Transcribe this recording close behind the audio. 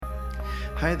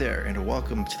Hi there, and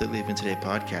welcome to the Leaving Today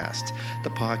podcast, the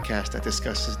podcast that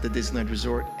discusses the Disneyland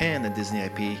Resort and the Disney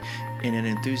IP in an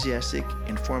enthusiastic,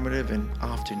 informative, and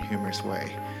often humorous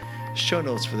way. Show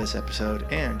notes for this episode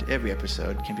and every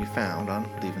episode can be found on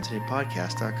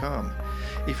leavingtodaypodcast.com.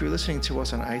 If you're listening to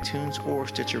us on iTunes or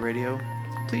Stitcher Radio,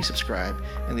 please subscribe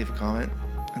and leave a comment.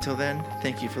 Until then,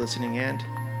 thank you for listening and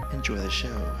enjoy the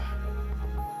show.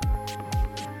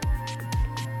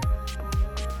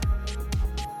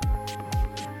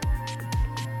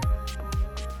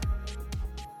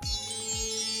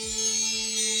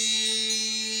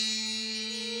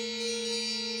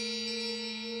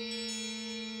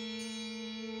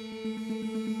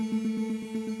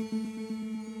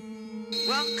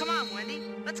 Well, come on, Wendy.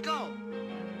 Let's go.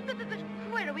 But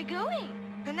where are we going?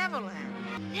 To Neverland.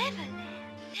 Neverland.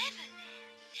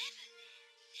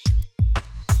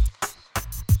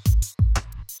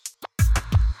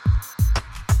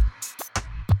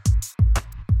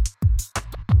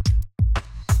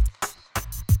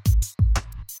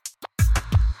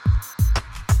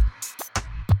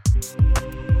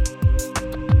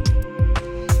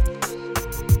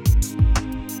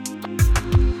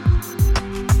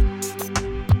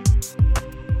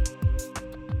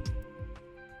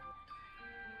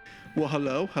 Well,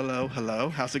 hello.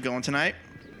 How's it going tonight?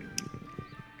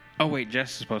 Oh wait,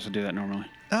 Jess is supposed to do that normally.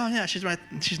 Oh yeah, she's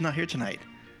not here tonight.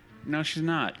 No, she's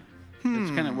not.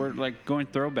 It's kind of we're like going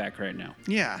throwback right now.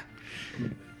 Yeah.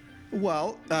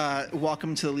 Well,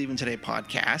 welcome to the Leaving Today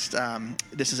podcast.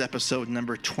 This is episode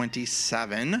number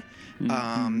 27,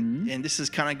 and this is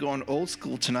kind of going old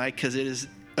school tonight because it is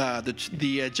it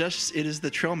is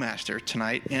the Trailmaster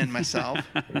tonight and myself.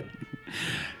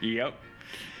 Yep.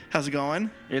 How's it going?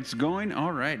 It's going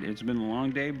all right. It's been a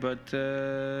long day, but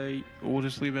we'll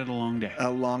just leave it a long day. A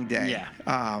long day.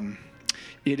 Yeah.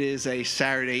 It is a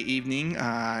Saturday evening,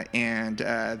 and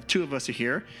two of us are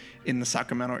here in the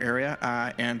Sacramento area,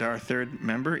 and our third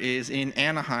member is in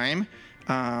Anaheim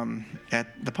at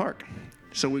the park.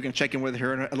 So we're going to check in with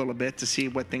her in a little bit to see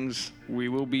what things... We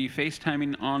will be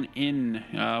FaceTiming on in.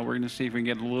 We're going to see if we can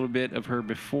get a little bit of her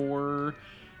before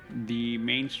the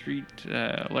Main Street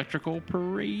Electrical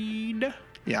Parade.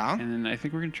 Yeah. And then I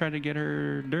think we're going to try to get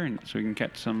her during it so we can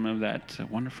catch some of that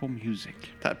wonderful music.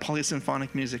 That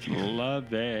polysymphonic music.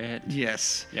 Love it.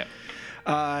 Yes. Yeah.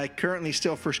 Currently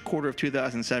still first quarter of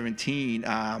 2017.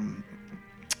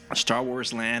 Star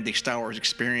Wars Land, the Star Wars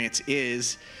experience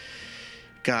is,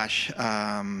 3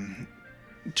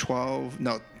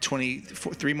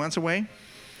 months away.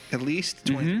 At least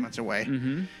 23 months away.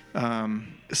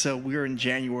 So we're in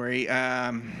January.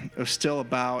 It was still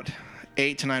about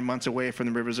 8 to 9 months away from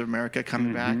the Rivers of America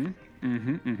coming back.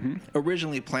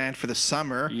 Originally planned for the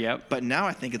summer. Yep. But now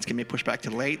I think it's going to be pushed back to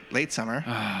late summer.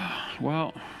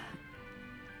 Well,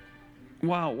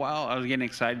 while I was getting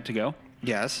excited to go.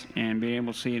 Yes. And being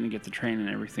able to see it and get the train and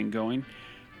everything going,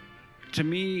 to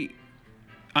me,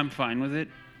 I'm fine with it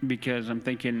because I'm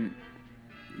thinking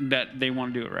that they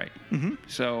want to do it right.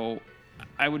 So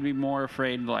I would be more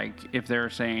afraid, like, if they're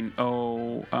saying,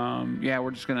 yeah,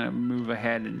 we're just going to move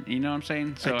ahead. And you know what I'm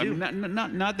saying? So I do.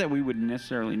 Not that we would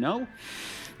necessarily know,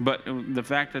 but the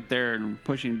fact that they're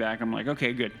pushing back, I'm like,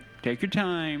 okay, good. Take your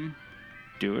time.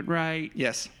 Do it right.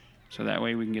 Yes. So that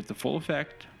way we can get the full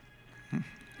effect. When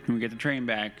we get the train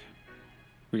back,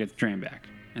 we get the train back.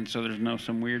 And so there's no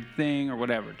some weird thing or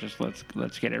whatever. Just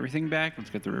let's get everything back. Let's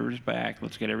get the rivers back.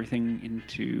 Let's get everything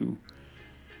into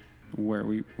where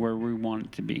we want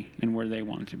it to be and where they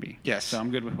want it to be. Yes. So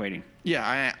I'm good with waiting.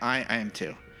 Yeah, I am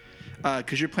too.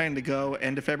 Because you're planning to go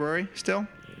end of February still?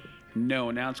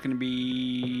 No, now it's going to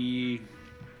be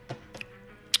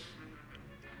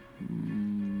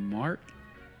March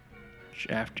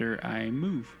after I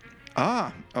move.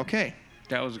 Ah, okay.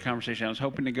 That was a conversation I was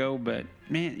hoping to go, but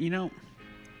man, you know.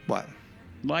 What?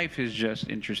 Life is just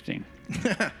interesting.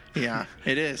 Yeah,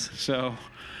 it is. So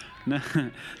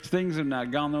things have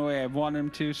not gone the way I've wanted them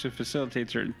to, so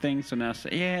facilitate certain things. So now,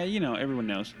 everyone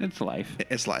knows. It's life.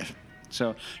 It's life.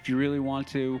 So if you really want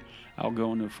to, I'll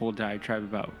go into a full diatribe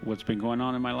about what's been going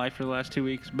on in my life for the last 2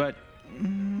 weeks. But,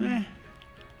 yeah,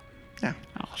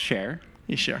 I'll share.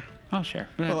 You sure? I'll share.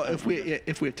 Well, if we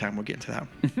have time, we'll get into that.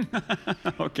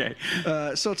 Okay.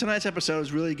 So tonight's episode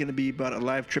is really going to be about a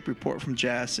live trip report from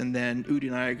Jess, and then Udi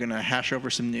and I are going to hash over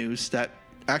some news that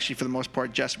actually, for the most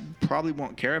part, Jess probably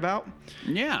won't care about.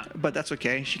 Yeah. But that's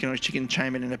okay. She can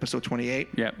chime in episode 28.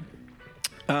 Yep.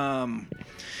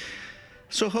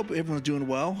 So hope everyone's doing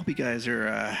well. Hope you guys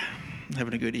are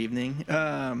having a good evening.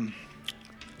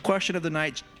 Question of the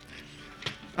night.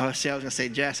 I was going to say,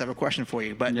 Jess, I have a question for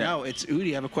you. But no, it's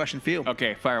Udi. I have a question for you.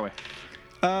 Okay, fire away.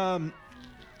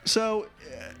 So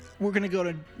we're going to go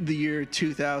to the year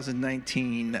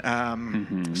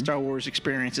 2019. Star Wars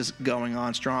experience is going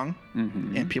on strong,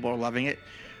 and people are loving it.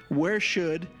 Where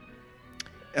should,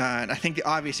 and I think the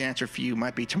obvious answer for you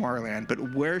might be Tomorrowland,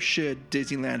 but where should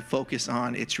Disneyland focus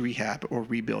on its rehab or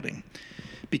rebuilding?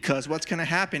 Because what's going to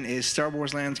happen is Star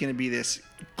Wars Land is going to be this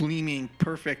gleaming,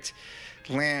 perfect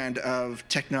land of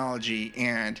technology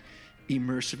and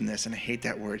immersiveness, and I hate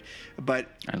that word, but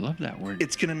I love that word.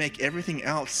 It's going to make everything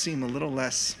else seem a little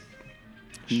less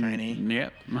shiny.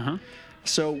 Yep.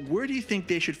 So where do you think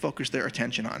they should focus their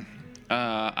attention on?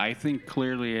 I think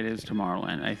clearly it is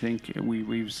Tomorrowland. I think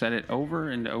we've said it over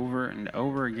and over and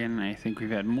over again, and I think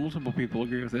we've had multiple people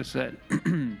agree with this, that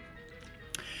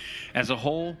as a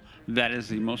whole, that is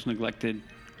the most neglected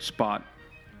spot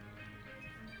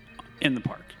in the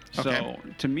park. Okay. So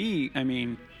to me, I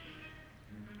mean,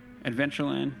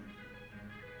 Adventureland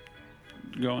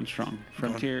going strong.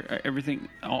 Frontier, everything,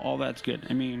 all that's good.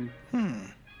 I mean,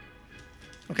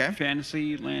 Okay.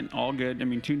 Fantasyland, all good. I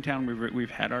mean, Toontown,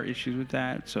 we've had our issues with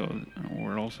that, so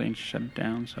we're all saying shut it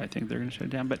down. So I think they're going to shut it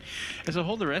down. But as a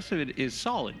whole, the rest of it is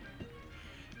solid.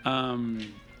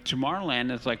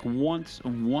 Tomorrowland is like once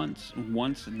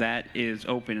that is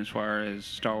open, as far as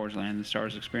Star Wars Land and Star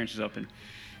Wars Experience is open,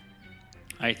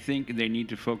 I think they need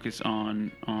to focus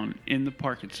on in the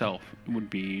park itself would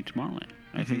be Tomorrowland.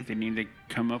 I think they need to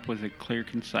come up with a clear,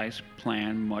 concise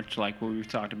plan, much like what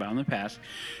we've talked about in the past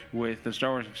with the Star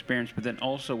Wars Experience, but then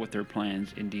also with their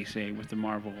plans in DCA with the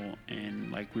Marvel.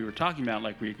 And like we were talking about,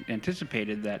 like we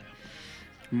anticipated that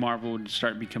Marvel would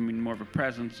start becoming more of a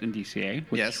presence in DCA,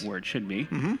 which is where it should be.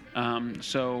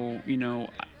 So, you know,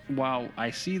 while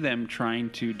I see them trying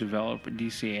to develop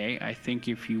DCA, I think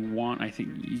if you want, I think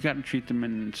you got to treat them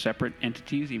in separate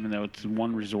entities, even though it's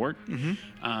one resort.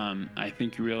 I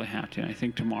think you really have to. I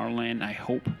think Tomorrowland, I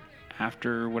hope,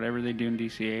 after whatever they do in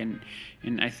DCA,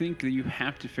 and I think that you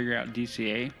have to figure out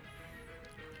DCA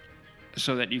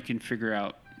so that you can figure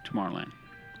out Tomorrowland.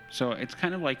 So it's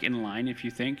kind of like in line if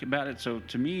you think about it. So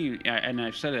to me, and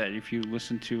I've said that if you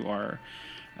listen to our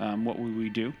What Would We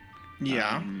Do?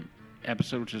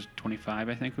 Episode, which is 25,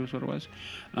 I think was what it was.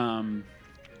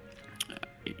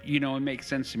 You know, it makes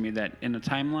sense to me that in the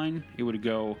timeline, it would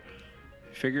go,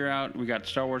 figure out, we got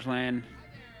Star Wars Land,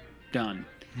 done.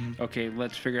 Okay,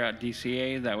 let's figure out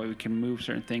DCA. That way we can move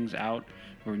certain things out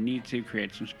where we need to,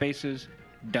 create some spaces,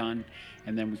 done.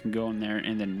 And then we can go in there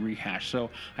and then rehash.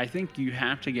 So I think you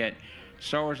have to get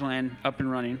Star Wars Land up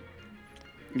and running.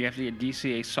 You have to get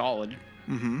DCA solid.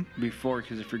 Before,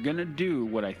 because if you're going to do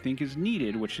what I think is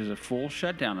needed, which is a full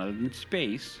shutdown other than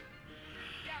space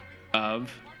of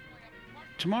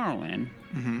Tomorrowland,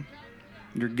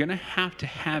 you're going to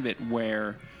have it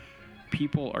where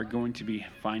people are going to be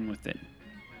fine with it.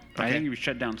 I think if you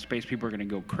shut down space, people are going to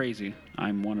go crazy.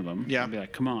 I'm one of them. Yeah. I'll be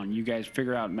like, come on, you guys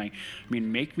figure out make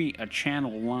me a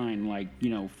channel line, like, you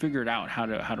know, figure it out how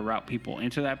to route people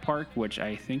into that park, which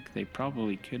I think they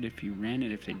probably could if you ran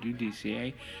it, if they do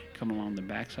DCA, come along the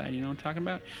backside, you know what I'm talking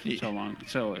about?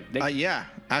 So they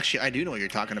actually, I do know what you're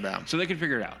talking about. So they could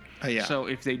figure it out. So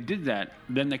if they did that,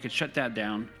 then they could shut that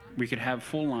down. We could have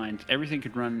full lines. Everything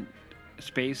could run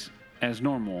space as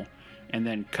normal, and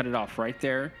then cut it off right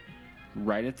there.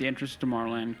 Right at the entrance to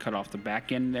Tomorrowland, cut off the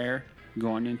back end there,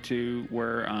 going into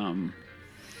where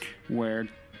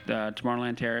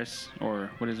Tomorrowland Terrace, or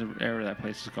what is it, whatever that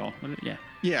place is called.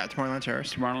 Yeah, Tomorrowland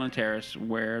Terrace. Tomorrowland Terrace,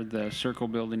 where the circle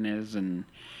building is, and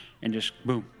just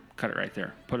boom, cut it right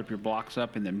there. Put up your blocks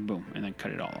up, and then boom, and then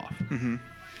cut it all off. And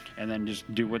then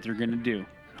just do what they're going to do.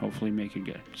 Hopefully make it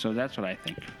good. So that's what I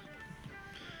think.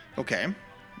 Okay.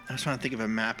 I was trying to think of a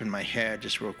map in my head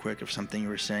just real quick of something you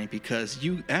were saying, because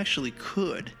you actually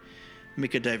could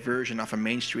make a diversion off of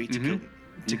Main Street to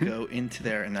go into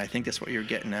there, and I think that's what you're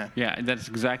getting at. Yeah, that's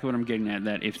exactly what I'm getting at,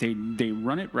 that if they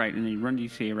run it right and they run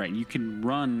DCA right, you can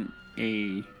run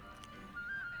an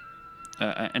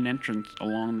entrance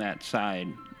along that side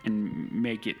and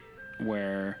make it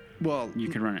where you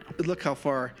can run it. Look how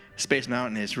far Space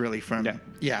Mountain is really from.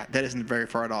 Yeah, that isn't very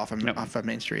far off of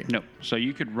Main Street. No, so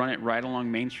you could run it right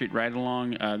along Main Street, right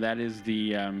along. That is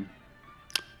the.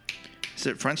 Is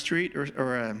it Front Street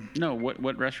or? No,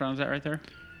 what restaurant is that right there?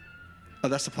 Oh,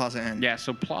 that's the Plaza Inn. Yeah,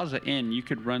 so Plaza Inn, you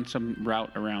could run some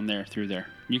route around there through there.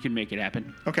 You can make it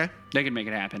happen. Okay. They can make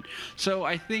it happen. So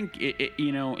I think,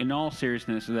 you know, in all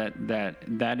seriousness,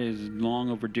 that is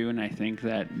long overdue, and I think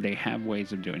that they have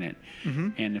ways of doing it.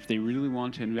 And if they really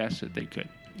want to invest it, they could.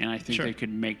 And I think they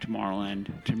could make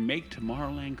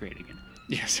Tomorrowland great again.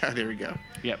 Yes, there we go.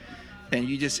 Yep.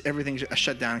 And everything's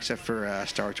shut down except for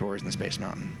Star Tours and the Space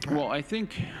Mountain. Well, I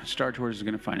think Star Tours is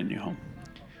going to find a new home.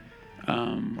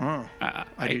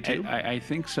 I do too. I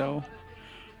think so.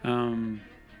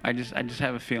 I just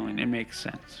have a feeling it makes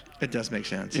sense. It does make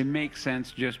sense. It makes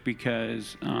sense just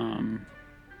because they're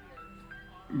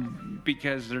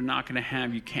not going to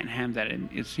have, you can't have that.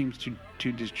 It seems too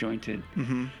disjointed.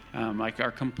 Mm-hmm. Like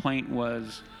our complaint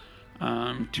was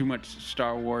too much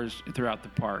Star Wars throughout the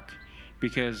park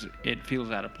because it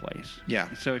feels out of place.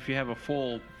 Yeah. So if you have a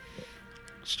full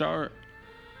Star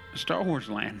Wars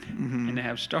land and they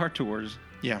have Star Tours,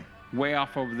 Yeah. way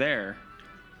off over there,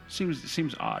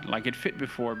 seems odd. Like it fit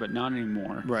before, but not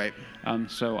anymore. Right.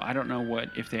 So I don't know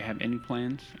if they have any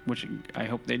plans, which I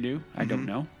hope they do. I don't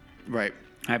know. Right.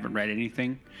 I haven't read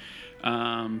anything.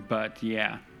 But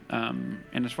yeah.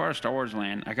 And as far as Star Wars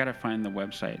Land, I got to find the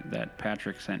website that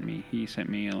Patrick sent me. He sent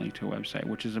me a link to a website,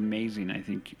 which is amazing. I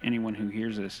think anyone who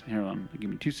hears this, here, give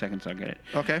me 2 seconds, I'll get it.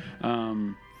 Okay.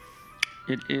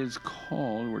 It is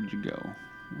called, where'd you go?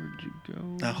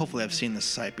 Hopefully I've seen this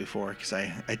site before because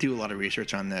I do a lot of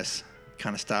research on this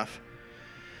kind of stuff.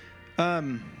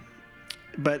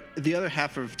 But the other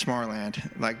half of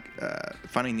Tomorrowland, like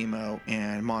Finding Nemo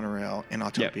and Monorail and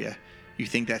Autopia, you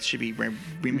think that should be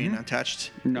remain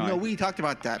untouched? No, we talked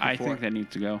about that before. I think that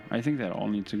needs to go. I think that all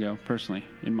needs to go, personally,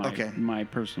 in my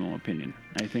personal opinion.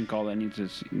 I think all that needs to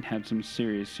have some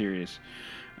serious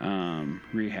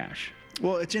rehash.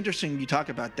 Well, it's interesting you talk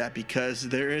about that because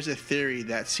there is a theory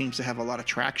that seems to have a lot of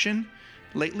traction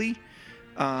lately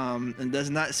and does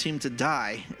not seem to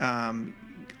die on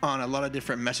a lot of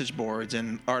different message boards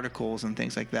and articles and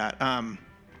things like that. And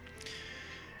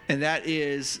that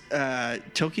is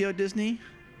Tokyo Disney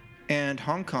and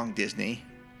Hong Kong Disney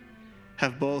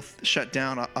have both shut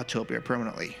down Autopia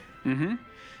permanently. Mm-hmm.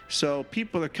 So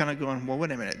people are kind of going, well,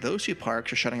 wait a minute. Those two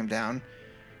parks are shutting them down.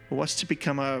 What's to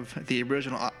become of the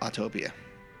original Autopia?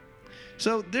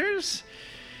 So there's,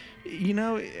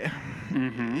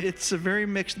 it's a very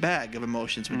mixed bag of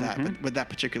emotions with that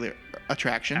particular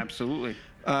attraction. Absolutely.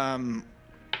 And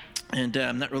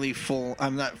I'm not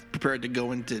prepared to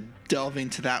go into delve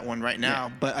into that one right now.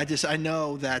 Yeah. But I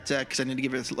know that because I need to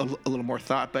give it a little more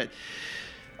thought. But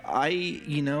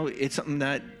it's something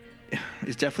that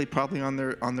is definitely probably on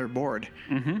their board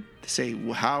to say,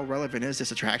 well, how relevant is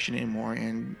this attraction anymore,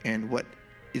 and what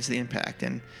is the impact?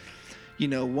 And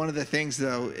one of the things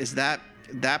though is that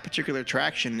particular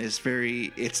attraction is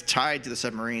it's tied to the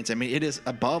submarines. I mean, it is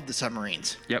above the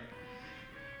submarines. Yep.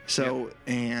 So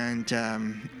and I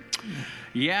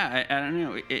don't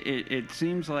know. It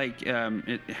seems like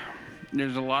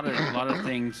there's a lot of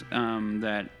things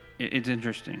that it's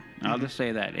interesting. I'll just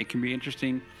say that it can be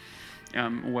interesting.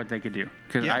 What they could do,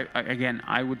 because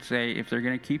I would say if they're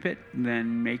going to keep it,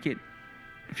 then make it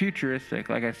futuristic.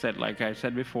 Like I said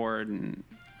before, and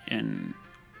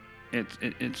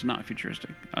it's not futuristic.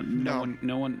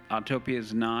 No one. Autopia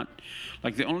is not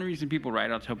like the only reason people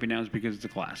ride Autopia now is because it's a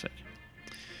classic.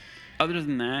 Other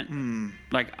than that,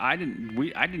 like I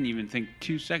didn't even think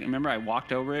 2 seconds. Remember, I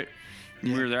walked over it.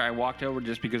 Yeah. We were there. I walked over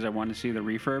just because I wanted to see the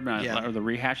refurb or the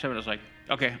rehash of it. I was like,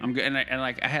 okay, I'm good. And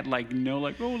I had oh,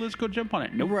 let's go jump on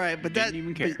it. Nope. Right, but didn't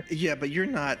even care. But you're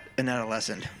not an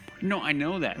adolescent. No, I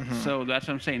know that. Mm-hmm. So that's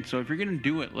what I'm saying. So if you're gonna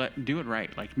do it, do it right.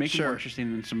 Like make it more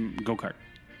interesting than some go-kart.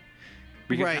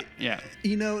 Right. Yeah.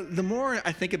 The more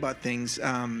I think about things,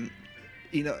 I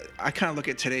kind of look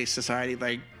at today's society,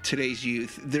 like today's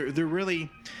youth. They're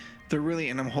really,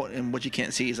 and and what you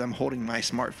can't see is I'm holding my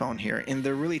smartphone here, and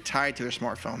they're really tied to their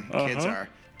smartphone. Kids are,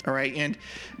 all right. And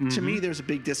to me, there's a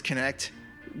big disconnect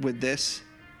with this,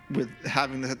 with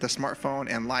having the smartphone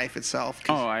and life itself.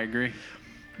 Oh, I agree.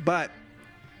 But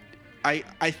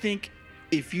I think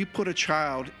if you put a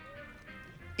child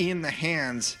in the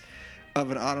hands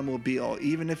of an automobile,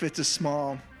 even if it's a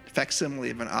small facsimile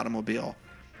of an automobile,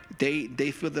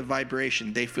 they feel the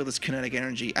vibration, they feel this kinetic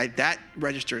energy. That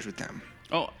registers with them.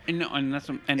 Oh,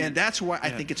 and that's why I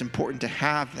think it's important to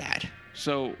have that.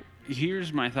 So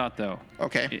here's my thought, though.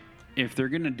 Okay. If they're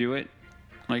gonna do it,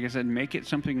 like I said, make it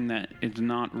something that is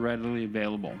not readily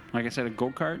available. Like I said, a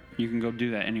go-kart, you can go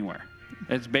do that anywhere.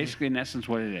 It's basically, in essence,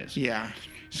 what it is. Yeah.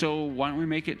 So why don't we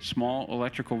make it small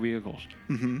electrical vehicles?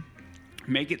 Mm-hmm.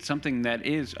 Make it something that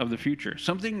is of the future.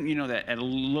 Something, that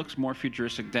looks more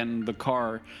futuristic than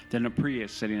a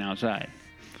Prius sitting outside.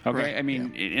 Okay? Right. I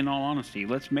mean, in all honesty,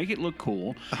 let's make it look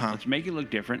cool. Let's make it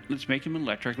look different. Let's make them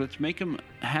electric. Let's make them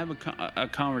have a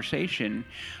conversation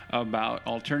about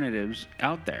alternatives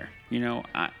out there.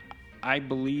 I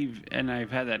believe, and I've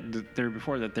had that theory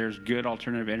before, that there's good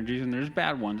alternative energies and there's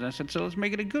bad ones. And I said, so let's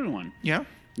make it a good one. Yeah.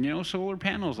 Solar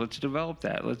panels. Let's develop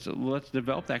that. Let's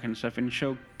develop that kind of stuff and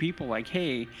show people like,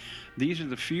 hey, these are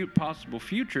the few possible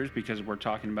futures, because we're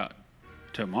talking about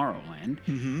Tomorrowland.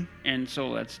 Mm-hmm. And so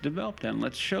let's develop that. And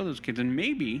let's show those kids. And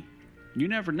maybe, you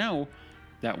never know,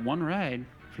 that one ride,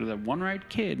 for that one ride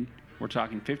kid, we're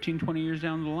talking 15, 20 years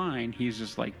down the line, he's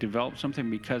just like developed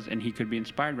something and he could be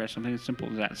inspired by something as simple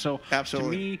as that. So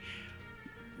Absolutely. To me,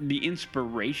 the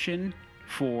inspiration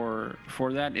for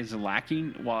that is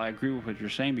lacking. While I agree with what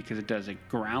you're saying, because it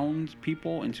grounds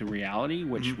people into reality,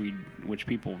 which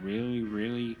people really,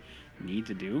 really need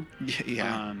to do.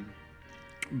 Yeah.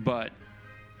 But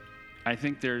I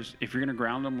think if you're going to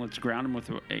ground them, let's ground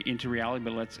them into reality.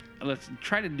 But let's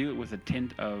try to do it with a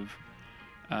tint of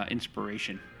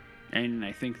inspiration. And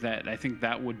I think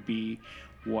that would be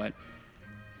what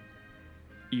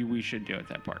we should do at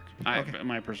that park. Okay.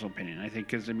 My personal opinion. I think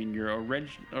because you're already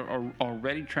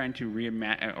trying to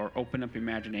reimagine or open up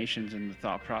imaginations and the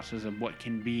thought process of what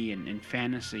can be and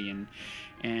fantasy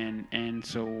and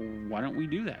so why don't we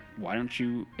do that? Why don't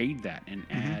you aid that and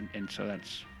add? And so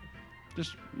that's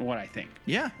just what I think.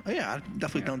 Yeah. Oh, yeah. I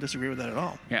definitely don't disagree with that at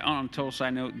all. Yeah. On a total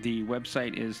side note, the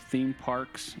website is Theme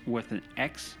Parks with an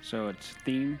X, so it's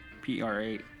theme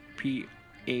PRX.com.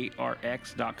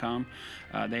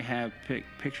 They have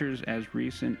pictures as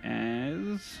recent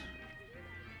as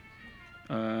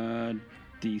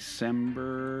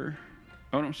December.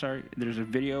 Oh, no, I'm sorry. There's a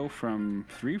video from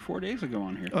 3 or 4 days ago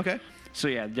on here. Okay. So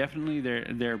yeah, definitely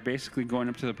they're basically going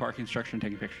up to the parking structure and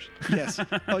taking pictures. Yes.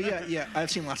 Oh yeah, yeah.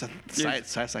 I've seen lots of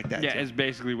sites like that. Yeah, too. it's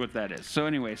basically what that is. So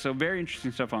anyway, very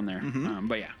interesting stuff on there.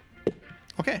 But yeah.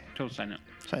 Okay. Total side note.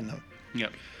 Side note.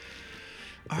 Yep.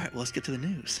 All right. Well, let's get to the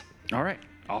news. All right.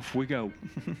 Off we go.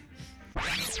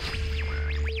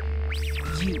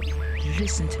 You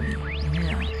listen to me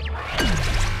now.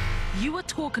 You are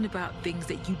talking about things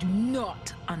that you do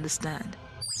not understand.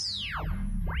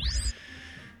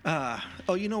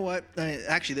 Oh, you know what?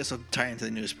 Actually, this will tie into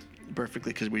the news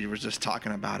perfectly because we were just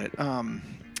talking about it.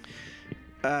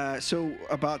 So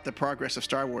about the progress of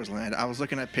Star Wars Land, I was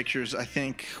looking at pictures, I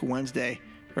think Wednesday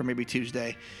or maybe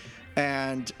Tuesday,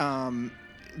 and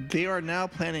they are now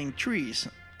planting trees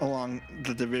along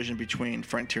the division between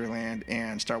Frontierland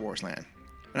and Star Wars Land.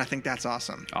 And I think that's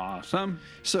awesome. Awesome.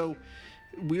 So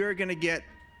we are going to get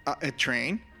a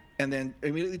train, and then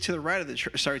immediately to the right of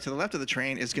to the left of the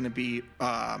train is going to be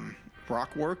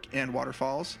rock work and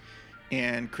waterfalls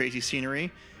and crazy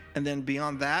scenery. And then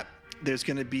beyond that, there's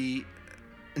going to be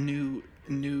new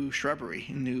shrubbery,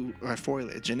 new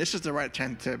foliage. And this is the right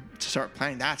time to start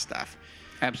planting that stuff.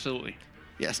 Absolutely.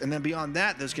 Yes, and then beyond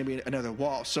that, there's going to be another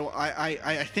wall. So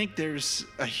I think there's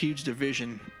a huge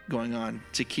division going on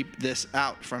to keep this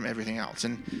out from everything else,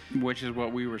 and which is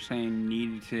what we were saying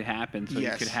needed to happen, so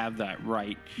Yes. you could have that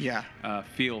right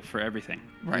feel for everything,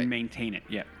 Right. and maintain it.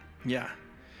 Yeah. yeah.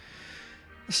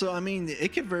 So I mean,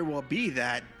 it could very well be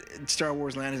that Star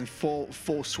Wars Land is in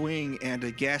full swing, and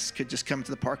a guest could just come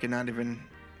to the park and not even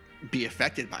be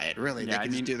affected by it. Really, they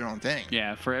could just do their own thing.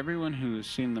 Yeah. For everyone who's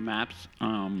seen the maps,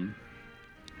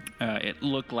 it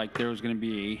looked like there was going to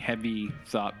be a heavy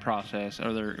thought process,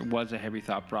 or there was a heavy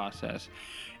thought process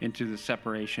into the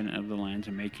separation of the lands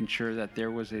and making sure that there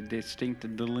was a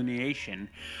distinct delineation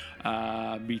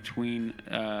between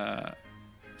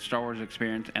Star Wars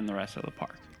experience and the rest of the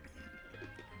park.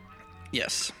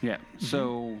 Yes. Yeah.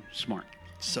 So smart.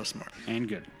 So smart. And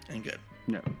good. And good.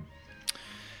 No.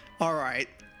 All right.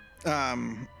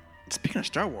 Speaking of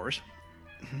Star Wars,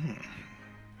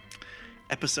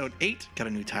 Episode 8 got a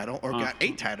new title, or got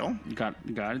a title. Got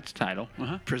its title.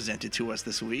 Presented to us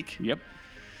this week. Yep.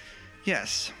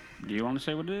 Yes. Do you want to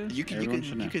say what it is? You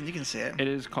can say it. It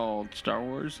is called Star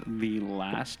Wars: The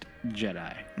Last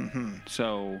Jedi.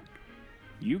 So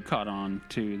you caught on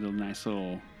to the nice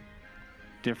little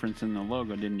difference in the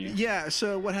logo, didn't you? Yeah,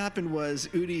 so what happened was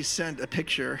Udi sent a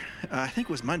picture, I think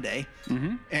it was Monday,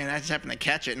 and I just happened to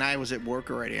catch it, and I was at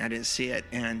work already, and I didn't see it,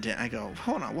 and I go,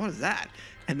 hold on, what is that?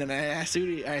 And then I asked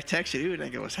Udi, I texted Udi, and I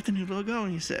go, is that the new logo?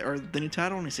 And he said, or the new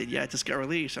title? And he said, yeah, it just got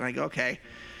released. And I go, okay.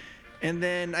 And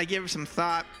then I gave it some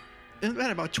thought, and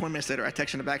about 20 minutes later, I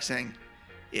texted him back saying,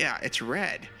 yeah, it's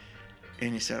red.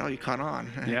 And he said, oh, you caught on.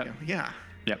 And I go, yeah.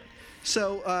 Yep.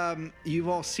 So you've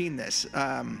all seen this.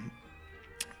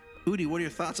 Udi, what are your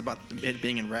thoughts about it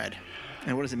being in red?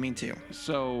 And what does it mean to you?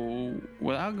 So,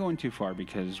 without going too far,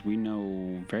 because we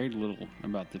know very little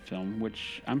about the film,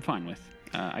 which I'm fine with.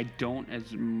 I don't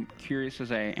as curious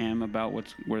as I am about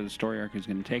where the story arc is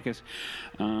going to take us.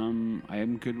 I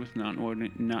am good with not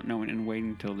knowing and waiting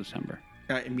until December.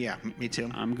 Yeah, me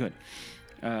too. I'm good.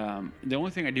 The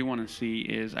only thing I do want to see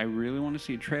is I really want to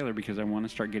see a trailer because I want to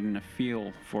start getting a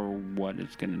feel for what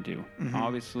it's going to do.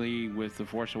 Obviously, with The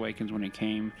Force Awakens when it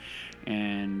came,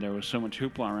 and there was so much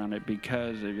hoopla around it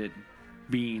because of it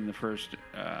being the first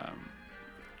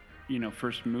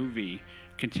first movie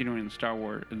continuing the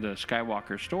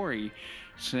Skywalker story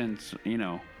since,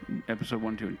 episode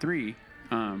 1, 2, and 3.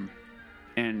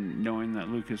 And knowing that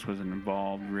Lucas wasn't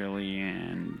involved really,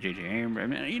 and J.J.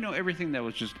 Abrams, everything that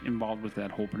was just involved with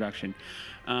that whole production.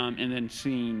 And then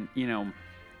seeing,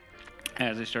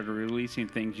 as they started releasing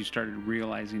things, you started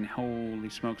realizing, holy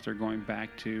smokes, they're going back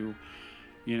to,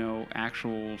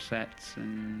 actual sets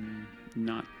and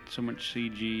not so much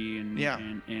CG,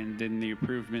 and then the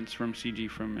improvements from CG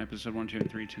from episode 1, 2, and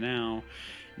 3 to now.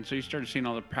 And so you started seeing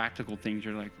all the practical things.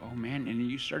 You're like, oh man,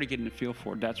 and you started getting a feel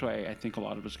for it. That's why I think a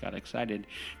lot of us got excited,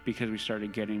 because we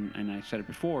started getting, and I said it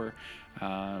before,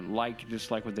 just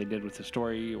like what they did with the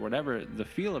story or whatever, the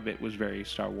feel of it was very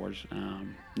Star Wars,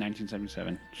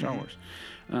 1977 Star Wars.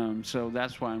 So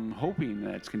that's why I'm hoping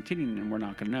that it's continuing, and we're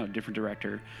not going to know. Different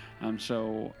director.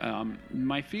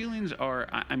 My feelings are,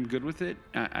 I'm good with it.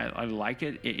 I like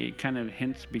it. It kind of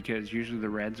hints, because usually the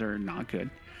Reds are not good.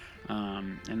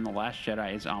 And The Last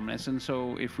Jedi is ominous. And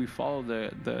so if we follow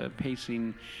the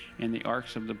pacing and the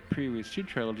arcs of the previous 2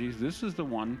 trilogies, this is the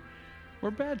one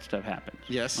where bad stuff happens.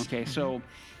 Yes. Okay, so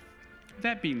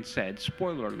that being said,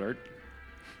 spoiler alert.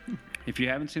 If you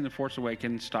haven't seen The Force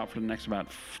Awakens, stop for the next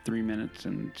about 3 minutes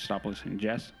and stop listening.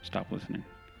 Jess, stop listening.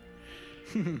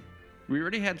 We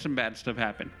already had some bad stuff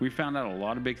happen. We found out a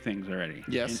lot of big things already.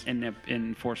 Yes.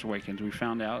 In Force Awakens, we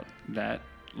found out that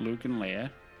Luke and Leia...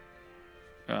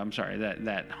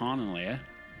 that Han and Leia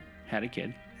had a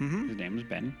kid. Mm-hmm. His name was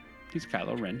Ben. He's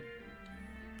Kylo Ren.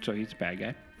 So he's a bad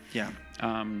guy. Yeah.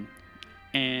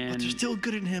 And but they're still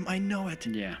good in him. I know it.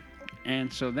 Yeah.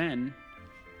 And so then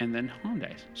Han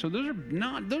dies. So those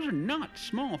are not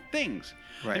small things.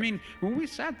 Right. I mean, when we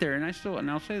sat there, and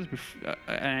I'll say this before,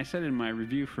 and I said in my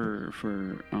review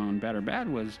for on Bad or Bad,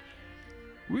 was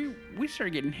we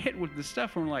started getting hit with this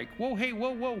stuff, and we're like,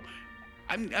 whoa.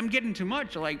 I'm getting too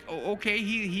much. Like, okay,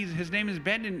 his name is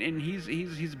Ben, and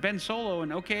he's Ben Solo,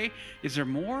 and okay, is there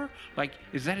more? Like,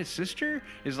 is that his sister?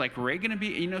 Is like Rey gonna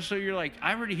be? So you're like,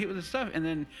 I already hit with this stuff, and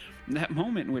then that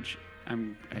moment, which I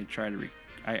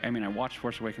watched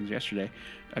Force Awakens yesterday,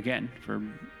 again for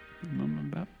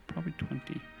about probably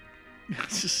 20.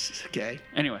 Okay.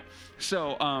 Anyway,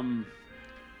 so and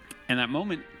that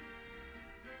moment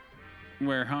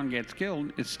where Han gets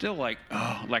killed, it's still like,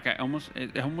 it almost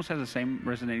has the same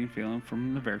resonating feeling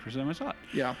from the very first time I saw it.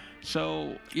 Yeah.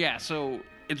 So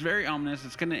it's very ominous.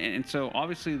 And so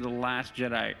obviously The Last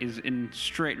Jedi is in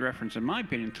straight reference, in my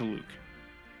opinion, to Luke.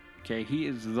 Okay, he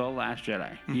is the Last Jedi.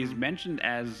 Mm-hmm. He is mentioned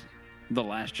as the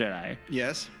Last Jedi.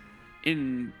 Yes.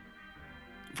 In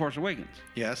Force Awakens.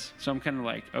 Yes. So I'm kind of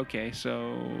like, okay,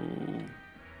 so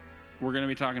we're going to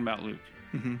be talking about Luke.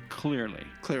 Mm-hmm.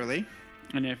 Clearly.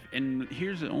 And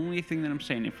here's the only thing that I'm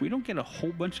saying: if we don't get a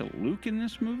whole bunch of Luke in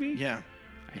this movie, I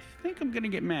think I'm gonna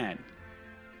get mad.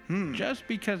 Just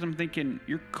because I'm thinking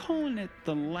you're calling it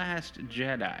The Last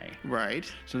Jedi,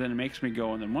 right? So then it makes me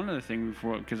go. And then one other thing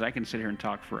before, because I can sit here and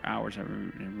talk for hours.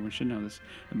 Everyone should know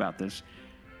about this.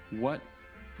 What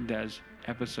does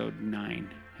Episode 9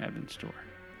 have in store?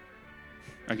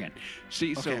 Again,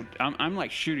 see, okay. So I'm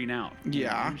like shooting out.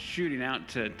 Yeah. I'm shooting out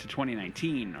to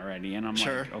 2019 already, and I'm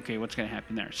like, okay, what's going to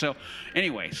happen there? So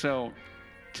anyway, to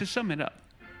sum it up,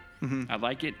 I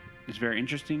like it. It's very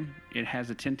interesting. It has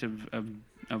a tint of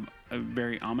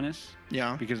very ominous.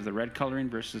 Yeah. Because of the red coloring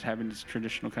versus having this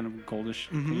traditional kind of goldish,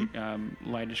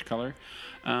 lightish color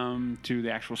to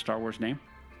the actual Star Wars name.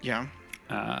 Yeah.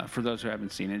 For those who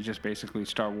haven't seen it, it's just basically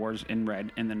Star Wars in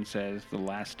red, and then it says The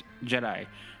Last Jedi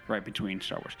right between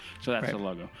Star Wars. So that's the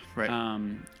logo. Right.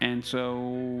 And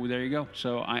so there you go.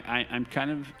 So I'm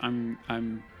kind of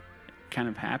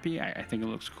happy. I think it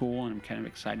looks cool, and I'm kind of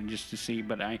excited just to see.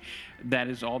 But that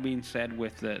is all being said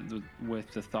with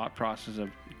the thought process of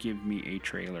give me a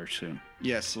trailer soon.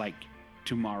 Yes. Like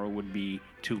tomorrow would be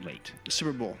too late.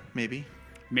 Super Bowl, maybe.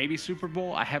 Maybe Super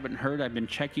Bowl. I haven't heard. I've been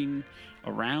checking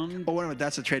around. Oh, wait a minute.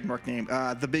 That's a trademark name.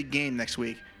 The big game next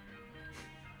week.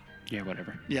 Yeah,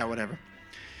 whatever.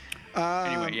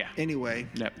 Anyway.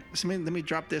 Yep. So let me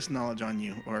drop this knowledge on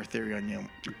you, or theory on you.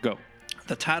 Go.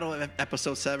 The title of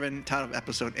Episode 7, title of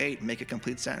Episode 8, make a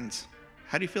complete sentence.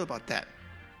 How do you feel about that?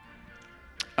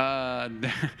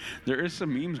 There is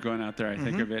some memes going out there, I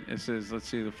think of it. It says, let's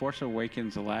see, The Force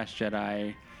Awakens, The Last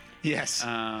Jedi. Yes.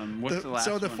 What's the last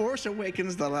one? So The Force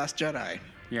Awakens, The Last Jedi.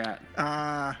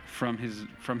 Yeah. From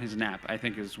his nap, I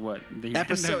think is what the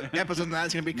episode 9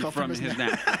 is going to be called from his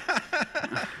nap.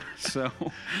 So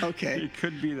okay, it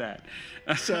could be that.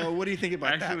 So what do you think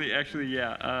about that? Actually,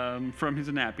 yeah. From his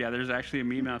nap, yeah. There's actually a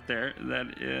meme out there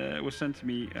that was sent to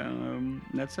me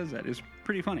that says that. It's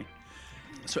pretty funny.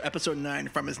 So episode 9,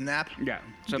 From His Nap. Yeah,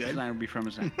 so Good. episode 9 would be From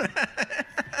His Nap.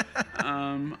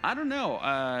 I don't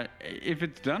know. If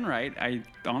it's done right, I'd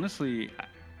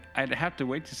have to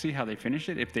wait to see how they finish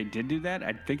it. If they did do that,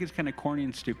 I'd think it's kind of corny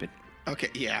and stupid. Okay,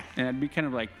 yeah. And I'd be kind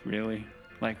of like, really?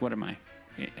 Like, what am I?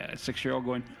 A 6-year-old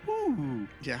going, ooh,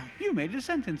 Yeah. you made a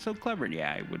sentence so clever.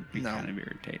 Yeah, I would be No. kind of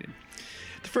irritated.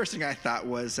 The first thing I thought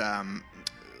was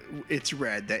it's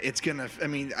red. That it's going to,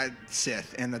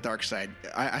 Sith and the dark side.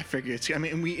 I figured it's,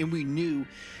 and we knew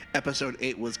episode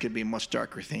 8 was going to be much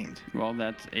darker themed. Well,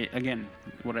 that's, again,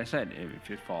 what I said. If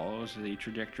it follows the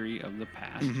trajectory of the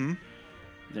past,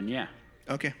 then yeah.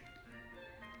 Okay.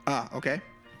 Okay.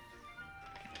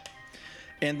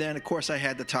 And then, of course, I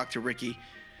had to talk to Ricky,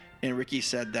 and Ricky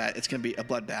said that it's going to be a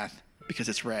bloodbath because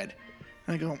it's red.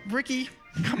 And I go, Ricky,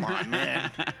 come on,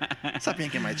 man. Stop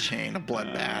yanking my chain, a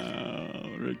bloodbath. Oh,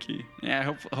 Ricky.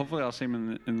 Yeah, hopefully I'll see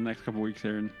him in the next couple weeks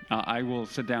there, and I will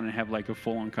sit down and have like a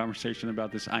full-on conversation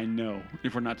about this. I know,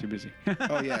 if we're not too busy.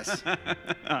 Oh, yes.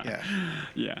 Yeah.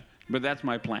 Yeah, but that's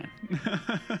my plan.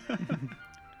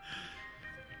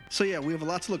 So, yeah, we have a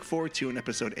lot to look forward to in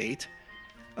episode 8.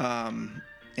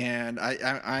 And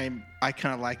I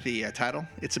kind of like the title.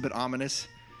 It's a bit ominous.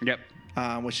 Yep.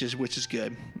 Which is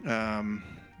good.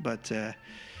 But I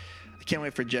can't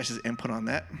wait for Jess's input on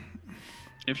that.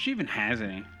 If she even has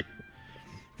any.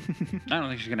 I don't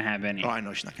think she's going to have any. Oh, I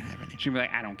know she's not going to have any. She'll be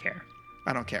like, I don't care.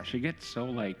 I don't care. She gets so,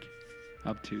 like,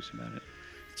 obtuse about it.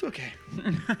 It's okay.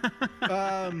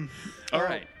 All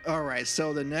right. All right.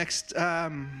 So the next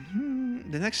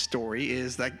story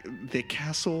is that the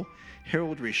Castle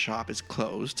Heraldry shop is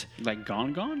closed. Like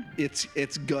gone?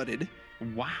 It's gutted.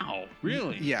 Wow.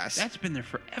 Really? Yes. That's been there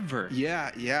forever.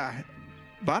 Yeah.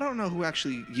 But I don't know who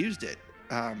actually used it.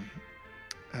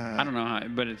 I don't know how,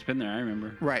 but it's been there. I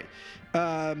remember. Right.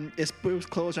 It was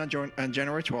closed on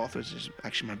January 12th, which is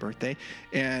actually my birthday.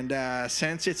 And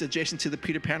since it's adjacent to the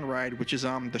Peter Pan ride, which is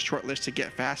on the short list to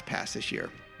get Fast Pass this year.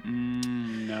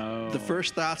 No. The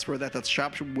first thoughts were that the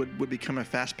shop would become a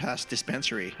Fast Pass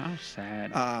dispensary. How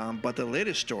sad. But the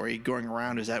latest story going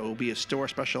around is that it will be a store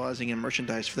specializing in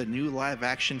merchandise for the new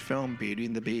live-action film Beauty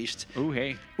and the Beast. Ooh,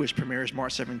 hey. Which premieres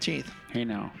March 17th. Hey,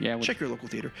 now. Yeah. Check your local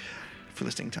theater for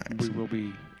listing times. We will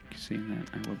be seeing that.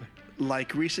 I will be.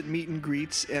 Like recent meet and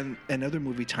greets and other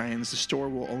movie tie-ins, the store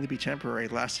will only be temporary,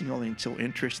 lasting only until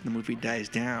interest in the movie dies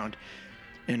down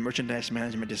and merchandise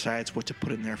management decides what to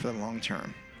put in there for the long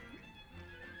term.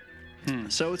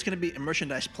 So it's going to be a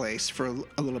merchandise place for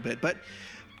a little bit, but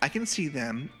I can see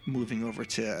them moving over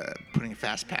to putting a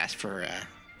Fast Pass for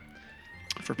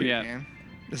Peter Pan.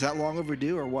 Is that long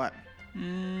overdue or what?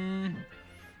 I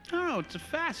don't know. It's a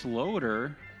fast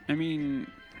loader. I mean,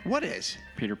 what is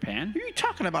Peter Pan? Who are you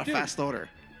talking about? Dude, fast loader?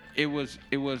 It was.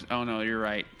 Oh no, you're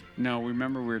right. No,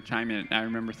 remember we were timing it. I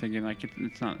remember thinking like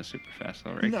it's not a super fast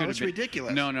loader. No, it's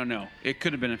ridiculous. No. It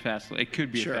could have been a fast. It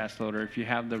could be Sure. a fast loader if you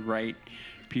have the right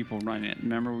people running it.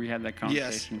 Remember we had that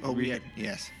conversation. Yes. Oh, we had.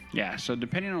 Yes. Yeah. So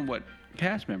depending on what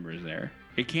cast member is there,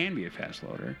 it can be a fast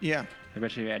loader. Yeah. I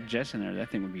bet you if you had Jess in there, that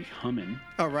thing would be humming.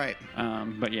 Oh, right.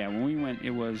 But yeah, when we went,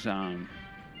 it was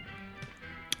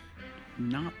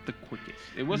not the quickest.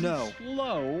 It wasn't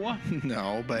slow.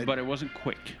 No, but it wasn't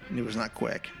quick. It was not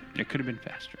quick. It could have been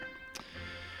faster.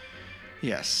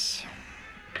 Yes.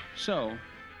 So,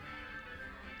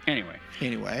 anyway.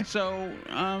 So,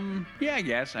 yeah, I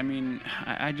guess. I mean,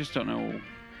 I just don't know.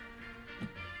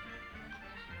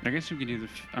 I guess we could do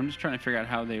I'm just trying to figure out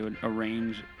how they would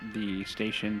arrange the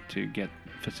station to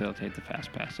facilitate the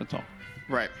Fast Pass. That's all.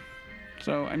 Right.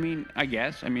 So, I mean, I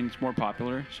guess. I mean, it's more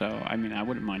popular. So, I mean, I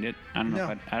wouldn't mind it. I don't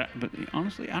know but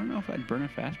honestly, I don't know if I'd burn a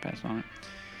Fast Pass on it.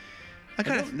 I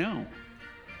don't know.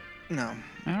 No.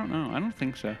 I don't know. I don't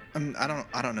think so.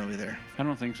 I don't know either. I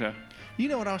don't think so. You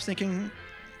know what I was thinking?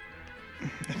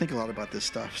 I think a lot about this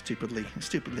stuff stupidly.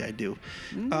 Stupidly, I do.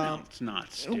 No, it's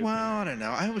not stupid. Well, I don't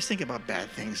know. I always think about bad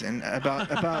things and about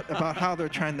how they're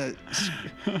trying to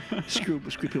screw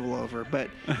people over.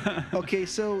 But okay,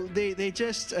 so they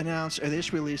just announced or they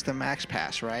just released the Max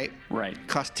Pass, right? Right.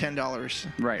 Cost $10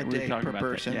 a day per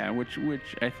person. That. Yeah, which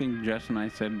I think Jess and I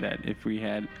said that if we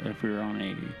were on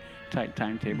a tight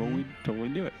timetable, we'd totally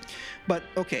do it. But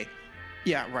okay.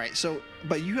 Yeah, right. So,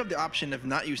 but you have the option of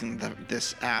not using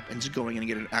this app and just going in and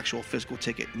get an actual physical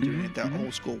ticket and doing it the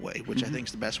old school way, which I think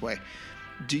is the best way.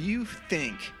 Do you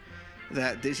think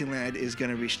that Disneyland is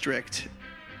going to restrict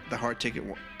the hard ticket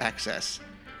access,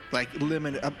 like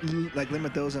limit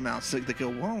those amounts? So they go,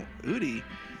 well, Udi,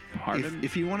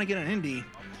 if you want to get an Indy,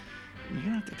 you're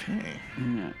gonna have to pay.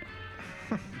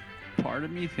 Yeah. Part of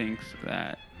me thinks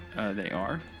that they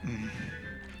are.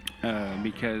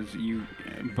 because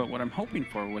but what I'm hoping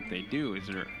for, what they do is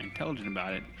they're intelligent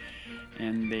about it,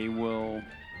 and they will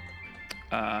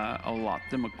allot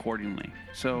them accordingly.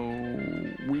 So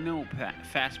we know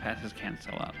fast passes can't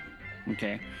sell out.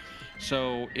 Okay,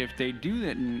 so if they do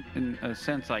that in a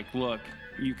sense, like, look,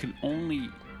 you can only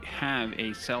have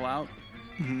a sellout.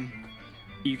 Mm-hmm.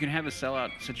 You can have a sellout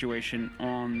situation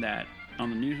on the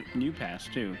new pass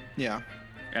too. Yeah.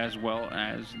 As well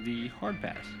as the hard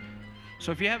pass.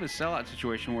 So if you have a sellout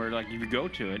situation where, like, if you go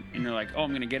to it and you're like, oh, I'm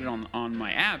going to get it on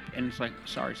my app, and it's like,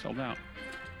 sorry, sold out.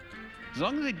 As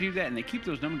long as they do that and they keep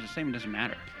those numbers the same, it doesn't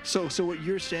matter. So what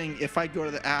you're saying, if I go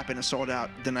to the app and it's sold out,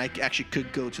 then I actually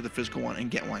could go to the physical one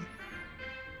and get one.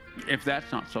 If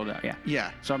that's not sold out, yeah.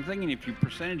 Yeah. So I'm thinking if you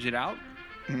percentage it out,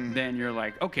 then you're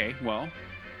like, okay, well,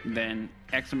 then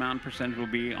X amount of percentage will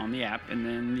be on the app, and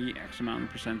then the X amount of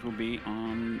percentage will be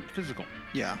on physical.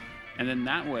 Yeah. And then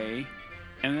that way,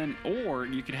 or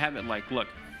you could have it like, look,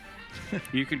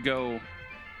 you could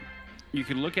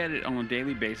look at it on a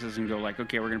daily basis and go like,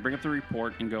 okay, we're going to bring up the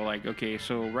report and go like, okay,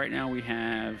 so right now we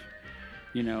have,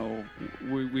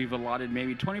 we've allotted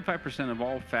maybe 25% of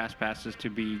all fast passes to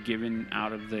be given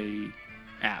out of the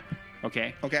app.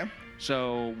 Okay. Okay.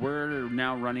 So we're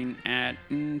now running at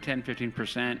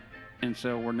 10-15%, and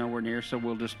so we're nowhere near. So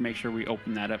we'll just make sure we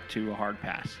open that up to a hard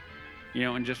pass,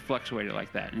 and just fluctuate it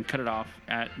like that and cut it off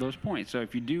at those points. So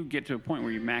if you do get to a point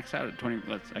where you max out at 20,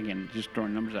 just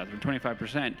throwing numbers out there,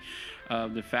 25%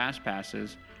 of the fast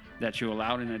passes that you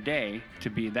allowed in a day to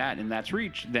be that, and that's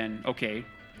reached, then okay,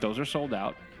 those are sold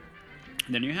out.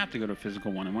 Then you have to go to a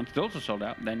physical one, and once those are sold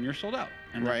out, then you're sold out,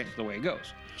 and right. That's the way it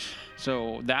goes.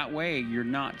 So that way you're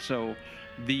not. So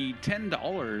the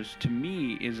 $10 to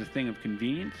me is a thing of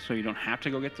convenience. So you don't have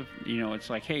to go get the. It's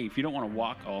like, hey, if you don't want to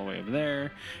walk all the way over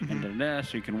there, and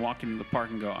so you can walk into the park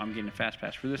and go, I'm getting a fast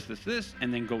pass for this,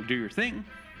 and then go do your thing.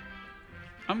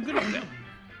 I'm good with that.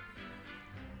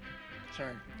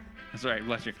 Sorry. That's all right.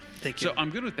 Bless you. Thank you. So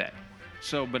I'm good with that.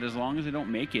 So, but as long as they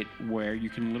don't make it where you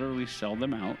can literally sell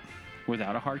them out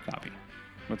without a hard copy,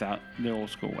 without the old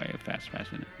school way of fast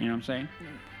passing it. You know what I'm saying?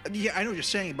 Yeah, I know what you're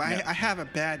saying, but Yeah. I have a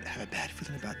bad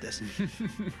feeling about this.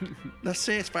 Let's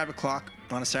say it's 5 o'clock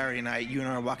on a Saturday night. You and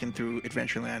I are walking through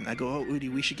Adventureland. I go, oh,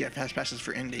 Udi, we should get fast passes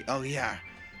for Indy. Oh, yeah.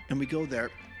 And we go there,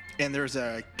 and there's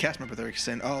a cast member there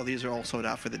saying, oh, these are all sold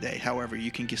out for the day. However, you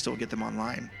can still get them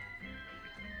online.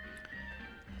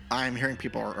 I'm hearing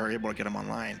people are able to get them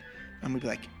online. And we'd be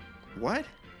like, what?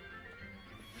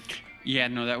 Yeah,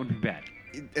 no, that would be bad.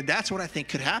 That's what I think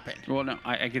could happen. Well, no,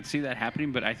 I could see that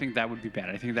happening, but I think that would be bad.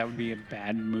 I think that would be a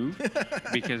bad move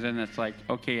because then it's like,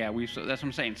 okay, yeah, so that's what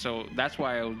I'm saying. So that's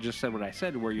why I just said what I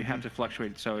said, where you have to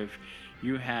fluctuate. So if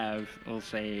you have, let's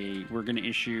say, we're going to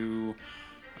issue,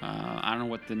 I don't know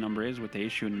what the number is, what they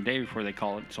issue in a day before they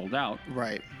call it sold out.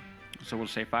 Right. So we'll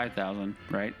say 5,000,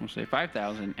 right? We'll say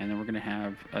 5,000, and then we're going to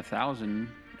have 1,000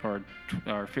 or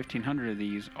 1,500 of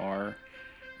these are,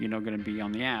 going to be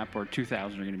on the app, or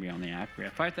 2,000 are going to be on the app. We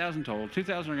have 5,000 total.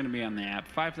 2,000 are going to be on the app.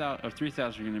 5,000 or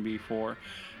 3,000 are going to be for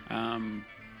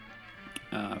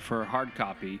hard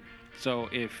copy. So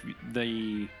if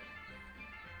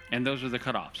and those are the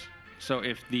cutoffs. So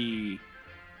if the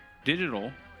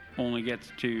digital only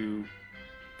gets to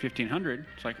 1,500,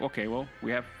 it's like, okay, well,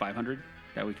 we have 500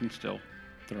 that we can still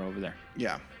throw over there.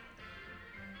 Yeah.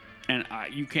 And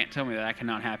you can't tell me that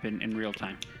cannot happen in real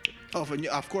time. Oh,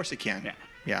 of course it can. Yeah.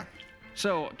 Yeah.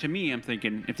 So to me, I'm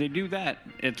thinking if they do that,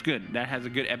 it's good. That has a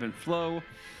good ebb and flow.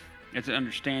 It's an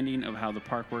understanding of how the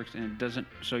park works, and it doesn't.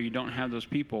 So you don't have those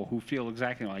people who feel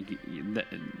exactly like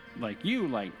you,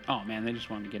 like, oh man, they just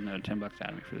wanted to get another $10 out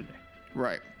of me for the day.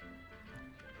 Right.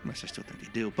 Unless I still think they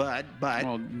do, but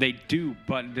well, they do,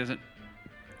 but it doesn't.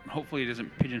 Hopefully, it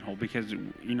doesn't pigeonhole because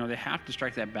they have to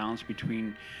strike that balance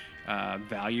between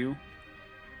value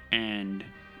and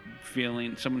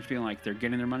someone feeling like they're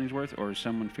getting their money's worth, or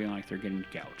someone feeling like they're getting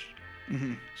gouged.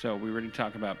 Mm-hmm. So we already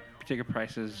talked about ticket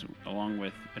prices along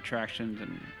with attractions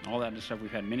and all that stuff.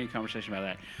 We've had many conversations about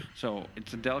that. So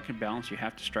it's a delicate balance you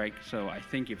have to strike. So I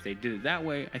think if they did it that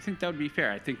way, I think that would be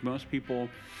fair. I think most people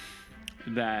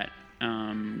that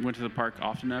went to the park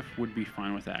often enough would be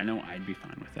fine with that. I know I'd be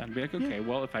fine with that. I'd be like, okay,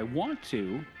 well, if I want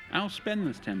to, I'll spend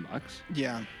this $10.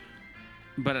 Yeah.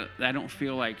 But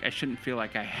I shouldn't feel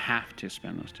like I have to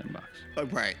spend those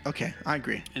 $10. Right. Okay. I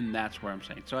agree. And that's where I'm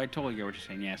saying. So I totally get what you're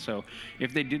saying. Yeah. So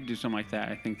if they did do something like that,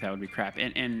 I think that would be crap,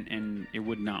 and it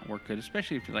would not work good,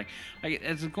 especially if like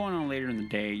as it's going on later in the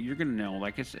day, you're gonna know.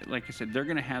 Like I said, they're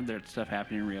gonna have their stuff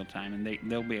happening in real time, and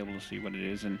they'll be able to see what it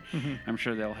is, and I'm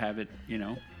sure they'll have it.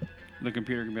 The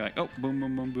computer can be like, oh, boom,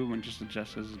 boom, boom, boom, and just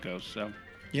adjust as it goes. So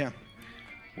yeah,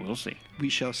 we'll see. We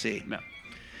shall see. No.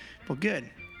 Well, good.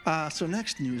 So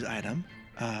next news item,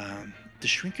 the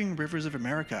shrinking rivers of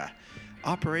America.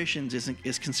 Operations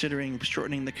is considering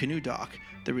shortening the canoe dock.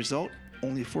 The result,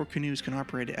 only 4 canoes can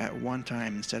operate at one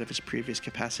time instead of its previous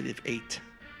capacity of 8.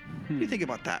 What do you think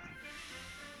about that?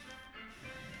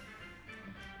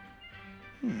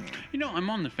 You know, I'm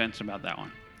on the fence about that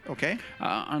one. Okay.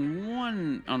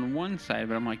 On one side,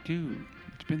 but I'm like, dude,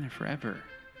 it's been there forever.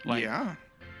 Like, yeah.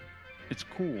 It's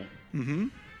cool. Mm-hmm.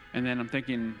 And then I'm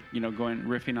thinking,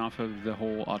 riffing off of the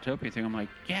whole Autopia thing. I'm like,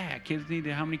 yeah, kids need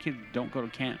to. How many kids don't go to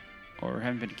camp or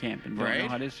haven't been to camp and don't know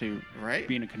how it is to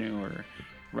be in a canoe or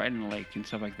ride in a lake and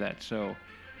stuff like that? So,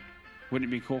 wouldn't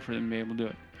it be cool for them to be able to do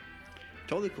it?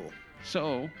 Totally cool.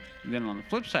 So then on the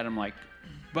flip side, I'm like,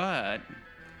 but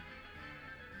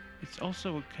it's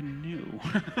also a canoe.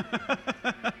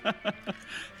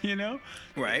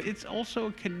 Right. It's also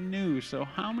a canoe. So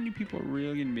how many people are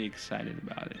really going to be excited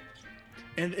about it?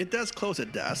 And it does close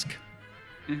at dusk.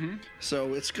 Mm-hmm.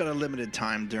 So it's got a limited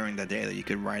time during the day that you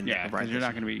could ride. Yeah, because you're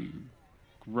not going to be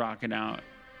rocking out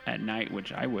at night,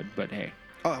 which I would, but hey.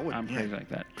 Oh, I would. I'm crazy like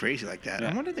that. Crazy like that.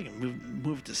 Yeah. I wonder if they can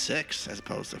move to 6 as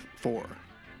opposed to 4.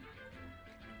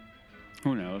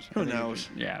 Who knows? Who knows?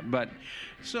 Yeah, but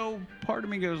so part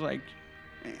of me goes like,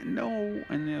 no,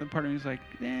 and the other part of me is like,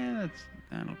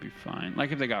 that'll be fine.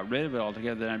 Like if they got rid of it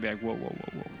altogether, then I'd be like, whoa.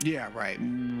 Yeah, right.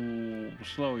 Ooh,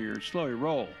 slow your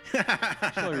roll.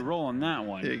 Slow your roll on that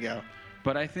one. There you go.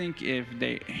 But I think if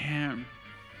they I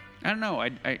don't know.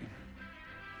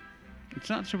 It's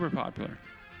not super popular.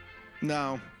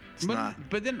 No, it's not.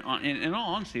 But then, in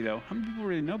all honesty, though, how many people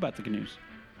really know about the canoes?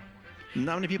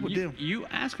 Not many people do. You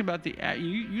ask about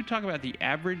you talk about the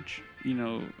average,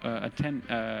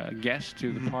 guest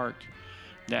to the park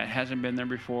that hasn't been there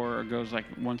before or goes like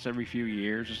once every few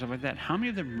years or stuff like that. How many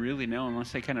of them really know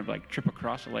unless they kind of like trip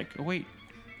across it, like, oh wait,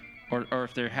 or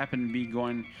if they happen to be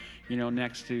going,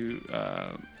 next to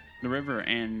the river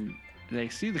and they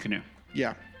see the canoe.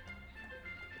 Yeah.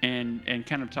 And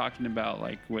kind of talking about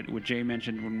like what Jay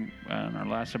mentioned when in our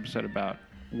last episode about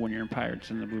when you're in Pirates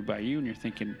in the Blue Bayou and you're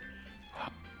thinking,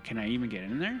 can I even get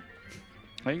in there?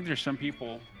 I think there's some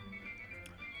people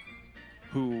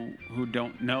who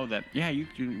don't know that. Yeah, you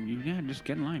just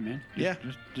get in line, man.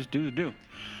 Just do the do.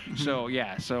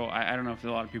 Mm-hmm. So I don't know if a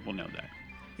lot of people know that.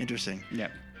 Interesting. Yeah.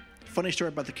 Funny story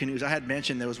about the canoes. I had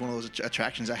mentioned there was one of those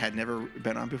attractions I had never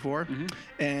been on before. Mm-hmm.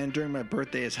 And during my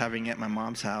birthday, as having at my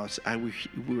mom's house,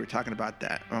 we were talking about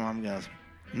that. My mom goes,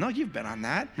 "No, you've been on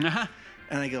that." Uh-huh.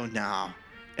 And I go, "No."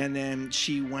 And then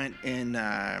she went in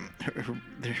her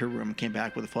room and came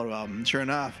back with a photo album. Sure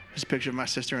enough, there's a picture of my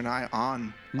sister and I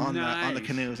on the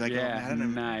canoes. I go,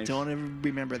 man, I don't ever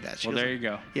remember that. She goes, there you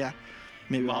go. Yeah.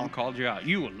 Maybe Mom called you out.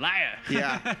 You a liar.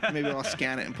 Yeah. Maybe I'll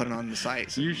scan it and put it on the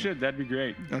site. So. You should. That'd be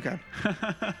great. Okay.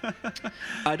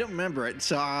 I don't remember it,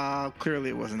 so clearly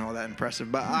it wasn't all that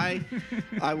impressive. But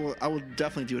I will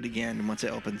definitely do it again once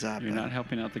it opens up. You're not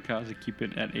helping out the cause to keep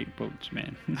it at 8 boats,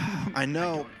 man. I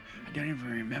know. I don't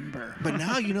even remember. But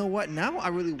now, you know what? Now I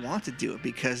really want to do it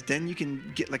because then you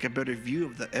can get like a better view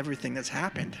of everything that's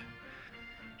happened.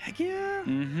 Heck yeah.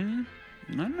 Mm-hmm.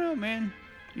 I don't know, man.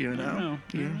 You don't know?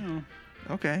 I don't know.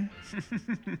 Okay.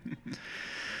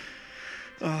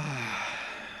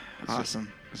 Awesome.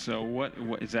 So what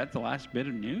is that the last bit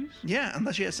of news? Yeah,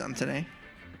 unless you have something today.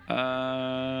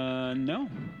 No.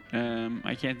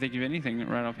 I can't think of anything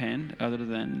right offhand other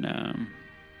than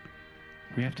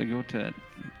we have to go to that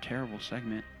terrible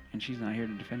segment, and she's not here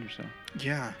to defend herself.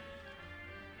 Yeah.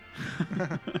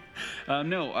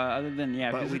 No, other than,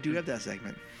 But we do have that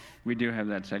segment. We do have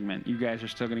that segment. You guys are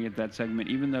still going to get that segment,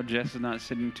 even though Jess is not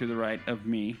sitting to the right of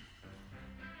me.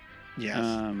 Yes.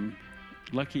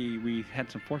 Lucky we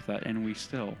had some forethought, and we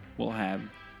still will have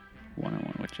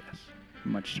one-on-one with Jess,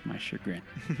 much to my chagrin.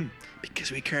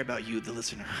 Because we care about you, the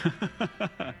listener.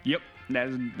 Yep,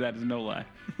 that is no lie.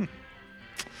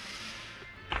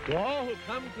 To all who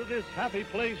come to this happy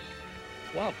place,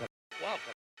 welcome.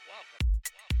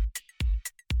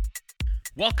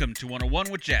 Welcome to 101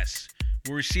 with Jess,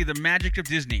 where we see the magic of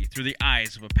Disney through the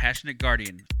eyes of a passionate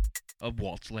guardian of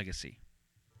Walt's legacy.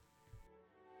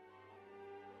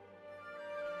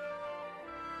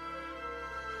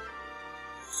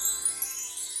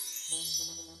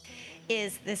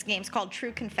 Is this game's called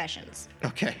True Confessions.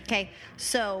 Okay. Okay,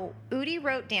 so Udi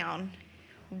wrote down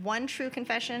one true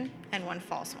confession and one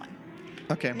false one.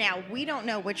 Okay. Now, we don't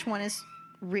know which one is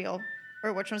real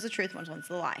or which one's the truth, which one's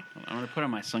the lie. I'm going to put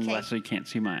on my sunglasses so you can't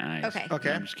see my eyes. Okay. Okay.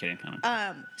 No, I'm just kidding.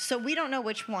 So we don't know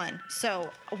which one.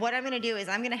 So what I'm going to do is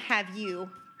I'm going to have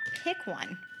you pick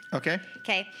one. Okay.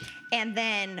 Okay. And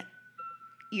then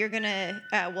you're going to,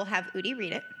 we'll have Udi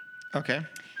read it. Okay.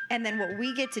 And then what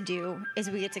we get to do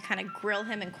is we get to kind of grill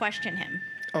him and question him.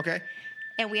 Okay.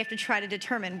 And we have to try to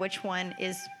determine which one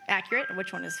is accurate and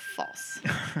which one is false.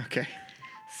 Okay.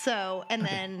 So, and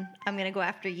then I'm going to go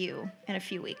after you in a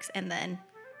few weeks. And then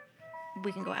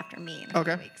we can go after me in a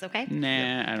few weeks, okay?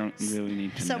 Nah, I don't really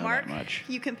need to So, know Mark, that much.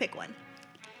 you can pick one.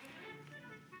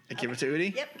 I give it to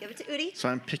Udi? Yep, give it to Udi. So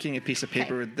I'm picking a piece of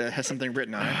paper that has something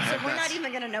written on it. So we're not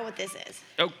even going to know what this is.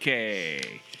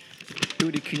 Okay.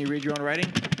 Udi, can you read your own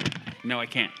writing? No, I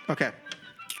can't. Okay.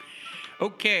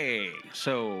 Okay,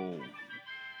 so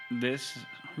this.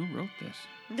 Who wrote this?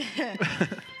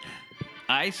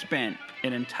 I spent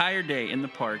an entire day in the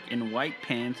park in white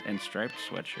pants and striped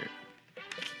sweatshirt.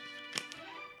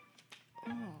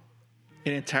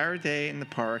 An entire day in the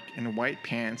park in white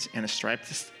pants and a striped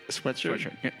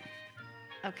sweatshirt. Yep.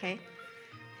 Okay.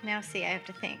 Now, see, I have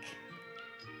to think.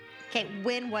 Okay,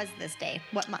 when was this day?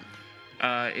 What month?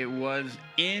 It was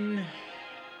in. I'm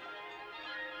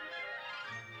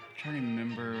trying to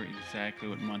remember exactly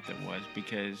what month it was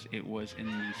because it was in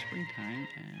the springtime.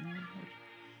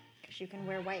 Because you can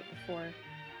wear white before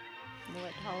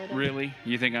what holiday? Really?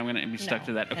 You think I'm gonna be stuck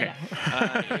to that? Okay.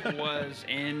 It was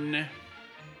in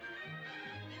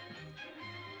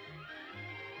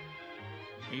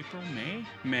April,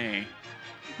 May.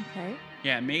 Okay.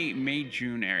 Yeah, May,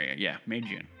 June area. Yeah, May,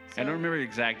 June. I don't remember the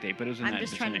exact date, but it was in that I'm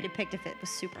just trying to vicinity. depict if it was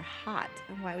super hot.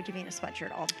 And why would you be in a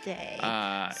sweatshirt all day?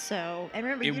 And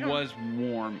remember, It was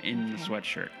warm in the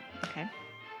sweatshirt. Okay.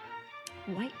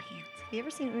 White pants. Have you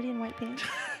ever seen Udi in white pants?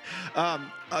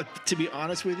 To be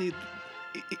honest with you,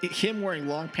 him wearing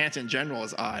long pants in general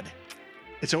is odd.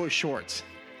 It's always shorts.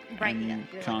 Right. I'm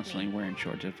constantly wearing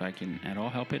shorts. If I can at all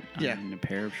help it, I'm in a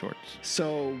pair of shorts.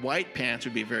 So white pants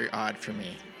would be very odd for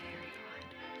me.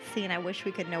 See, and I wish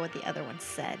we could know what the other one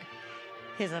said,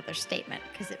 his other statement,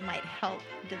 because it might help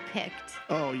depict.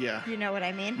 Oh, yeah. You know what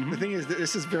I mean? The thing is,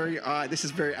 this is very odd. This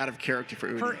is very out of character for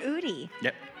Udi. For Udi.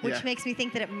 Yep. Which makes me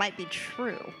think that it might be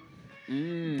true.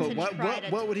 But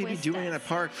what would he be doing in a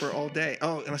park for all day?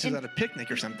 Oh, unless he's at a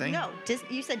picnic or something. No,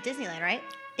 you said Disneyland, right?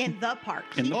 In the park.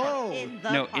 In the park. Oh. In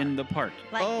the No, park. in the park.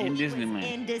 Like in he was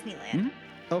Disneyland. in Disneyland.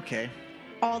 Okay.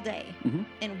 All day.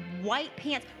 In white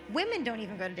pants. Women don't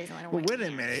even go to Disneyland in Well, white wait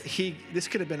a pants. minute. This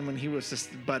could have been when he was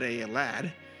just but a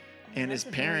lad, and his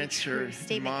That's a very parents true or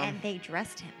statement, mom. and they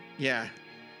dressed him. Yeah.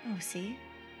 Oh, see?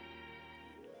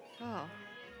 Oh.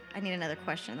 I need another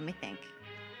question. Let me think.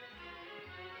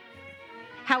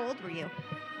 How old were you?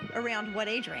 Around what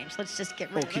age range? Let's just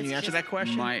get rid of it. Can you answer that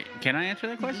question? Can I answer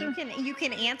that question? You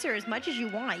can answer as much as you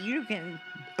want. You can.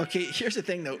 Okay, here's the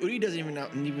thing though. Udi doesn't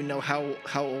even know how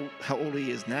old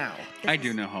he is now. I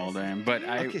do know how old I am, but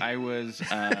I was.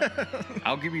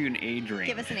 I'll give you an age range.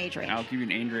 Give us an age range. I'll give you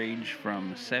an age range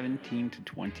from 17 to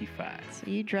 25. So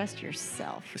you dressed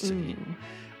yourself.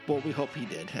 Well, we hope he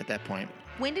did at that point.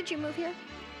 When did you move here?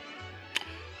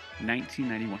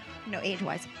 1991. No,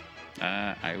 age-wise.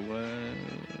 I was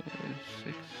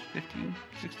 15,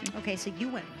 16. Okay, so you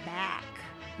went back.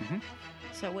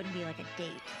 So it wouldn't be like a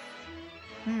date.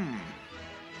 Trying to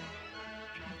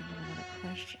think of another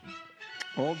question.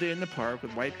 All day in the park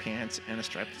with white pants and a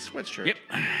striped sweatshirt. Yep.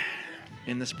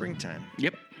 In the springtime.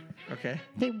 Yep. Okay.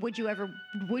 Would you ever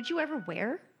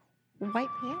wear white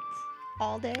pants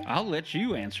all day? I'll let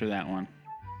you answer that one.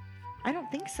 I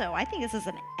don't think so. I think this is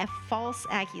a false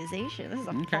accusation. This is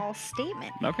a false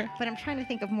statement. Okay. But I'm trying to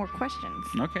think of more questions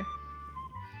Okay.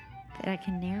 that I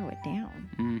can narrow it down.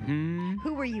 Mm-hmm.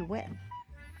 Who were you with?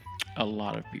 A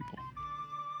lot of people.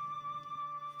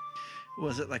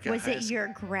 Was it like Was it your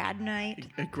grad night?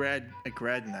 a grad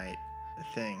night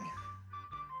thing?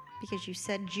 Because you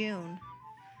said June.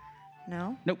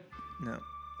 No? Nope. No.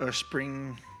 Or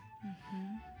spring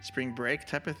break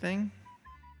type of thing?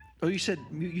 Oh, you said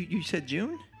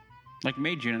June? Like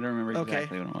May, June. I don't remember Okay.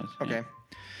 exactly when it was. Okay.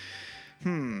 Oh,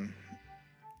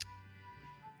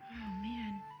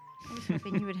 man. I was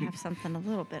hoping you would have something a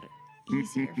little bit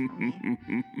easier for me.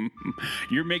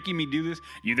 You're making me do this.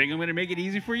 You think I'm going to make it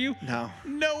easy for you? No.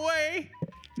 No way.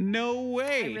 No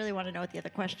way. I really want to know what the other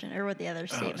question or what the other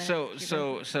statement is.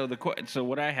 So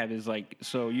what I have is like,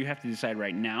 so you have to decide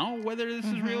right now whether this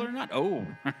is real or not. Oh.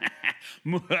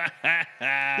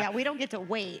 Yeah, we don't get to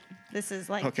wait. This is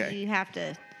like you have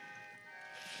to.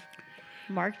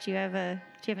 Mark, do you have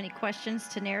any questions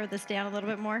to narrow this down a little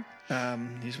bit more?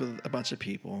 He's with a bunch of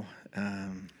people.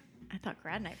 I thought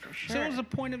grad night for sure. So what was the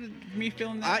point of me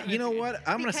feeling that? You know what?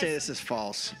 I'm going to say this is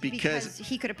false because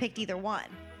he could have picked either one.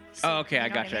 So, Oh, okay. you I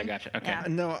know what gotcha. I mean? gotcha. Okay. Yeah.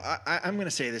 No, I'm going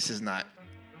to say this is not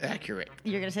accurate.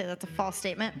 You're going to say that's a false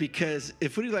statement? Because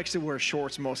if Woody likes to wear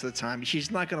shorts most of the time, she's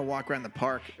not going to walk around the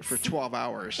park for 12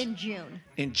 hours In June.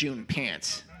 in June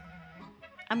pants.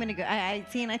 I'm gonna go. I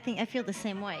see, and I think I feel the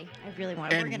same way. I really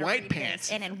want. And We're gonna white read this,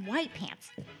 pants. And in white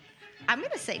pants. I'm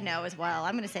gonna say no as well.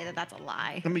 I'm gonna say that that's a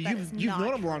lie. I mean, That is you've not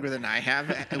known him true. longer than I have.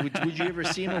 Would you ever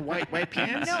see him in white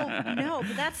pants? No,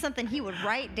 but that's something he would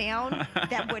write down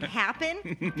that would happen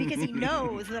because he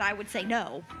knows that I would say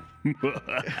no.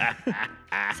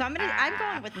 So I'm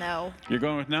going with no. You're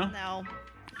going with no? No.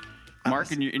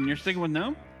 Mark, and you're sticking with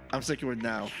no? I'm sticking with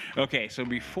no. Okay, so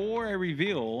before I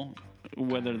reveal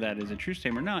whether that is a true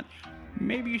statement or not,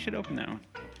 maybe you should open that one.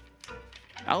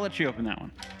 I'll let you open that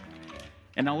one.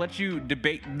 And I'll let you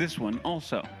debate this one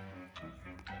also.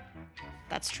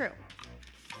 That's true.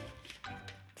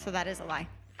 So that is a lie.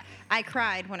 I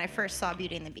cried when I first saw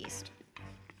Beauty and the Beast.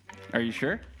 Are you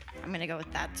sure? I'm going to go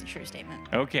with that's a true statement.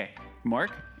 Okay.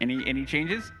 Mark, any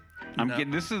changes? I'm No.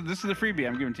 getting this is the freebie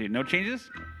I'm giving to you. No changes?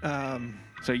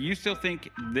 So you still think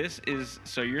this is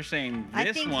so you're saying this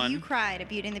I think one you cried at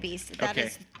Beauty and the Beast. That Okay.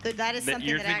 is that is something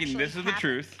you're that thinking actually this is the happened.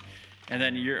 truth. And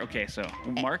then you're okay, so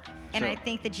Mark? And so, I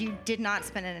think that you did not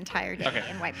spend an entire day Okay.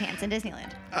 in white pants in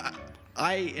Disneyland.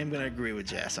 I am going to agree with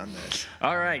Jess on this.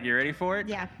 all right, you ready for it?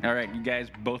 Yeah. All right, you guys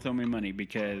both owe me money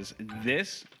because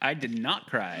this I did not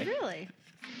cry. Really?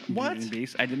 What? Beauty and the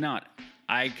Beast, I did not.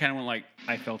 I kind of went like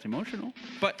I felt emotional,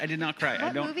 but I did not cry. I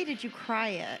What don't. movie did you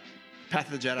cry at?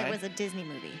 Path of the Jedi. That was a Disney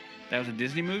movie. That was a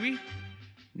Disney movie?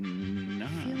 No. I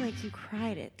feel like you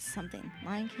cried at something.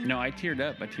 Lion King? No, I teared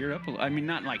up. I mean,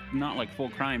 not like full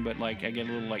crying, but like I get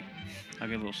a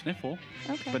little sniffle.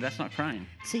 Okay. But that's not crying.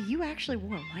 So you actually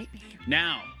wore white pants?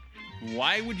 Now,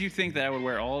 why would you think that I would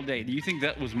wear it all day? Do you think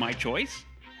that was my choice?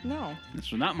 No.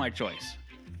 This was not my choice.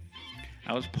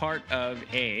 I was part of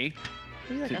a.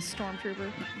 Were you like a stormtrooper?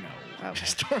 No. Okay. I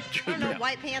Stormtrooper. don't know.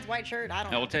 White pants, white shirt. I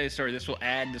don't I will know. tell you a story. This will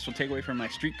take away from my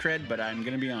street cred, but I'm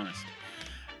going to be honest.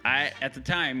 At the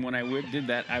time when I did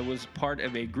that, I was part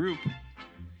of a group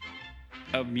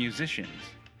of musicians,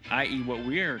 i.e., what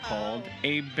we are called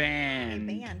a band.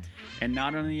 A band. And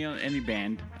not only any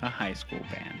band, a high school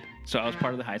band. So I was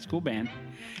part of the high school band,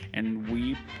 and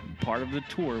part of the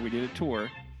tour, we did a tour,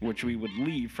 which we would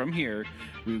leave from here.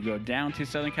 We would go down to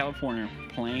Southern California,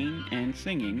 playing and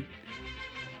singing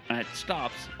at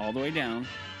stops all the way down.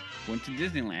 Went to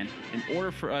Disneyland. In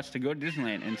order for us to go to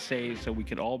Disneyland and stay so we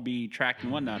could all be tracked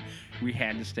and whatnot, we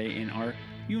had to stay in our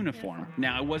uniform.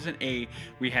 Now, it wasn't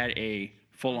we had a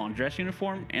full-on dress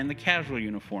uniform and the casual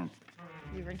uniform.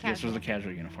 You were in This casual. was the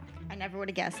casual uniform. I never would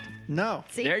have guessed. No.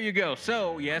 See? There you go.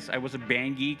 So, yes, I was a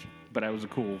band geek, but I was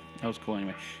cool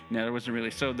anyway. No, there wasn't really.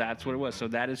 So that's what it was. So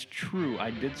that is true. I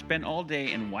did spend all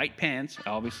day in white pants.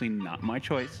 Obviously not my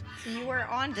choice. So you were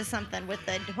on to something with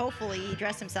the, hopefully he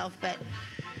dressed himself, but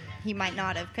he might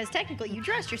not have. Because technically you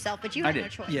dressed yourself, but you I had did, no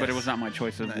choice. Yes. but it was not my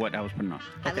choice of what I was putting on.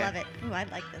 I Okay. love it. Ooh, I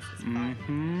like this. It's fun.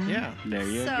 Mhm. Yeah. There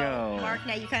you so, go. Mark,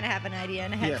 now you kind of have an idea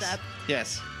and a heads Yes. up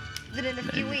Yes. that in a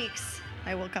few weeks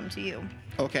I will come to you.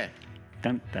 Okay.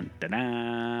 Dun, dun, dun,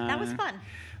 dun. That was fun.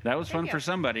 That was fun you for go.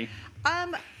 somebody.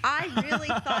 I really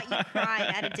thought you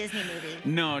cried at a Disney movie.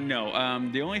 No.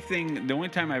 The only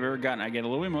time I've ever gotten, I get a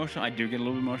little emotional. I do get a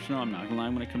little emotional. I'm not gonna lie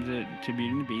when it comes to Beauty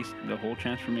and the Beast, the whole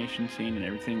transformation scene and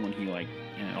everything when he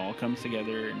and it all comes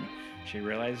together and she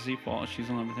realizes she's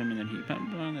in love with him, and then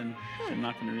and they're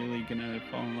not gonna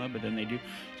fall in love, but then they do.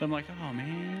 So I'm like, oh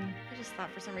man. I just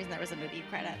thought for some reason there was a movie you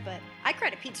cried at, but I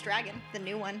cried at Pete's Dragon, the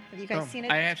new one. Have you guys seen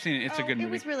it? I have seen it. It's a good movie.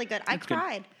 It was really good. I It's good.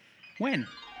 cried. When?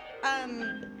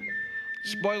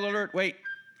 Spoiler alert. Wait.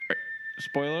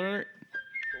 Spoiler alert.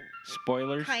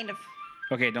 Spoilers. Kind of.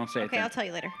 Okay, don't say it. Okay, then. I'll tell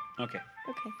you later. Okay.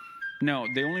 Okay. No,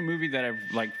 the only movie that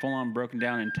I've full on broken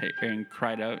down and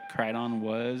cried on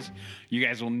was, you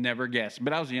guys will never guess,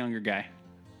 but I was a younger guy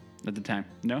at the time.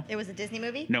 No? It was a Disney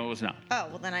movie? No, it was not. Oh,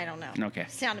 well then I don't know. Okay.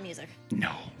 Sound of Music.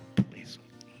 No, please,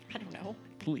 I don't know.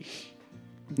 please.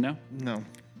 No, No.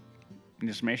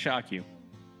 this may shock you.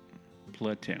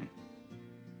 Platoon.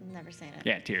 Never seen it.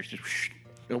 Yeah, tears just whoosh,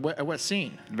 What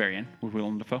scene? at the very end with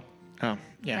Willem Dafoe. Oh,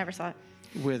 yeah. Never saw it.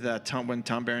 With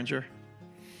Tom Berenger.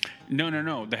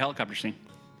 No, the helicopter scene.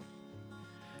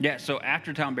 Yeah, so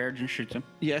after Tom Berenger shoots him,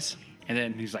 Yes. and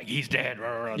then he's like, he's dead.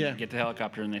 Yeah. Get the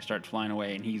helicopter, and they start flying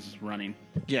away, and he's running.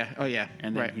 Yeah. Oh, yeah.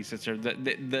 And then right. he sits there.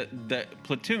 The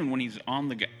platoon, when he's on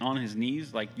his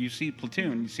knees, like you see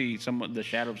platoon, you see the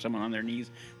shadow of someone on their knees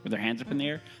with their hands up in the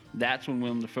air. That's when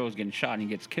Willem Dafoe is getting shot and he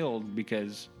gets killed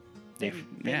because They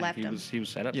left him. He was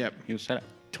set up. Yep. He was set up.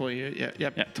 Toy. Yeah.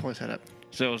 Yep. Yep. Toy set up.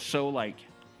 So So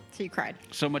you cried.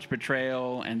 so much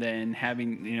betrayal, and then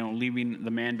having leaving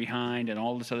the man behind and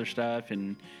all this other stuff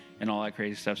and all that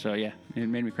crazy stuff. So yeah, it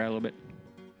made me cry a little bit.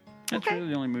 That's Okay. really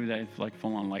the only movie that I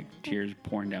full on tears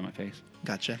pouring down my face.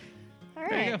 Gotcha. All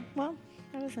There you right. go. Well,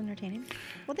 That was entertaining.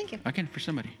 Well, thank you. Again, for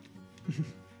somebody.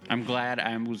 I'm glad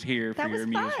I was here for That your was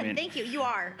amusement. fun. Thank you. You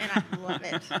are, and I love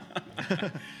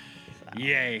it.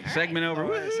 Yay! Segment over. All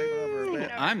right,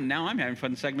 segment over. I'm having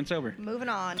fun. Segment's over. Moving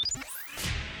on.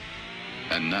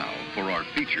 And now for our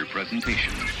feature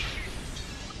presentation.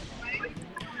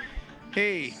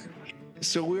 Hey,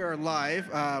 so we are live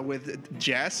with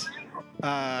Jess.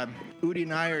 Udi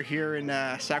and I are here in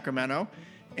Sacramento,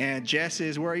 and Jess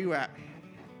is, where are you at?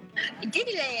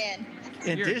 Disneyland.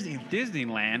 In You're Disney.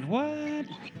 Disneyland. What?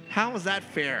 How is that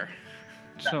fair?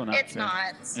 So not. It's fair.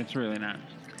 not. It's really not.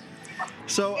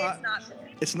 So It's not.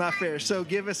 it's not fair. So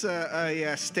give us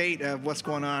a state of what's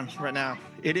going on right now.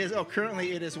 It is. Oh,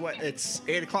 currently it is what? It's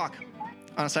 8 o'clock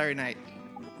on a Saturday night.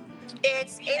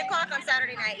 It's 8 o'clock on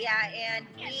Saturday night, yeah, and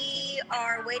we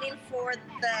are waiting for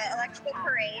the electrical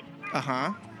parade.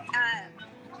 Uh-huh.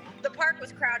 The park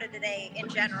was crowded today in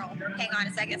general. Hang on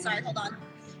a second. Sorry, hold on.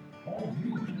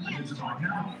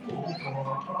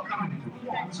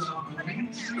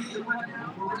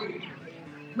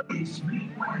 Please meet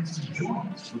Wednesday and join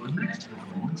us for the next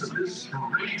performance of this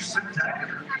parade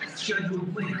spectacular.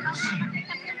 Scheduled later this evening.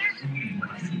 We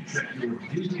invite you to check your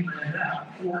Disneyland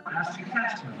app or ask a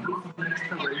cast member for the next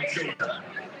parade showtime.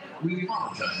 We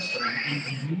apologize for any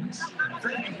inconvenience and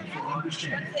thank you for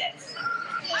understanding.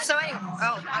 So anyway,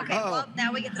 okay. Well,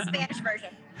 now we get the Spanish version.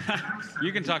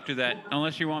 You can talk to that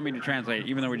unless you want me to translate,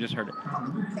 even though we just heard it.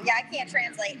 Yeah, I can't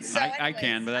translate. So I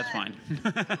can, but that's fine.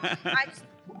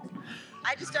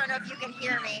 I just don't know if you can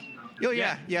hear me. Oh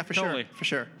yeah, for totally. sure, for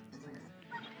sure.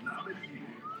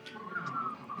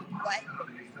 What?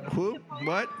 Who?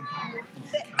 What?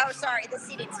 Oh, sorry, the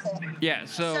seating's full. Yeah.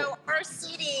 So our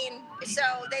seating, so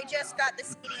they just got the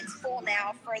seating's full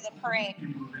now for the parade.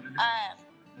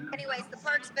 Anyways, the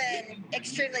park's been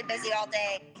extremely busy all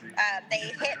day. They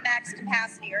hit max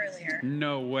capacity earlier.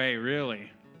 No way,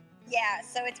 really. Yeah,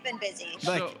 so it's been busy.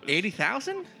 Like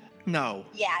 80,000? No.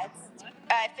 Yeah, it's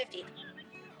 50.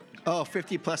 Oh,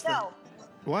 50 plus the. No.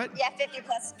 What? Yeah, 50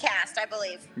 plus cast, I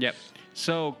believe. Yep.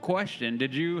 So, question: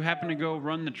 did you happen to go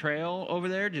run the trail over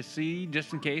there to see,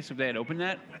 just in case if they had opened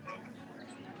that?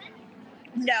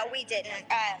 No, we didn't.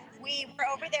 We were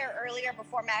over there earlier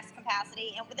before max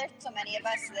capacity, and there's so many of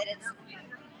us that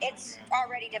it's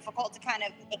already difficult to kind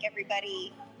of make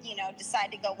everybody,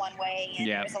 decide to go one way. And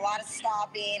Yeah. there's a lot of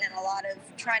stopping and a lot of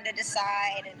trying to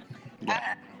decide.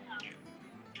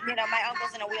 And my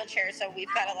uncle's in a wheelchair, so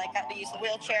we've got to have to use the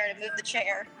wheelchair to move the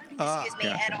chair. Excuse me,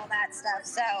 gotcha. and all that stuff.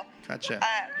 So. Gotcha.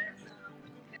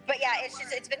 But yeah,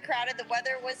 it's been crowded. The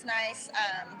weather was nice.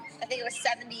 I think it was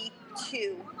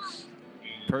 72.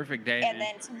 Perfect day. And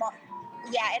man.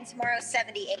 then tomorrow's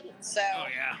 78. So. Oh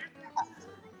yeah.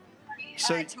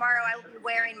 So tomorrow I will be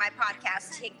wearing my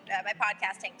podcast tank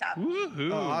top.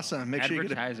 Woohoo! Oh, awesome. Make sure you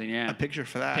get advertising. Yeah. a picture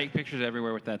for that. Take pictures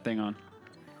everywhere with that thing on.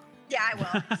 Yeah, I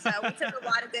will. So we took a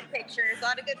lot of good pictures, a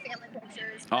lot of good family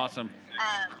pictures. Awesome.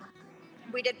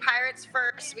 We did Pirates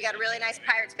first. We got a really nice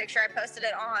Pirates picture. I posted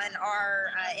it on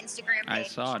our Instagram page. I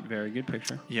saw it. Very good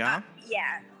picture. Yeah.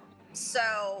 Yeah.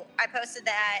 So I posted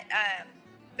that.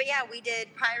 But yeah, we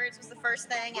did Pirates was the first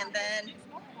thing, and then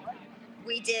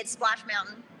we did Splash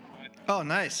Mountain. Oh,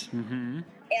 nice. Mm-hmm.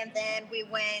 And then we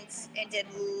went and did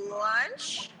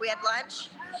lunch. We had lunch.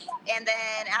 And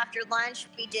then after lunch,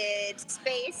 we did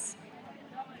Space.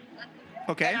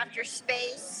 Okay. And after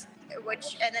Space,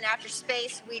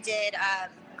 we did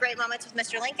Great Moments with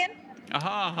Mr. Lincoln.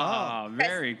 Ah,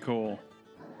 very cool.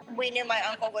 We knew my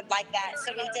uncle would like that,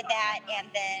 so we did that. And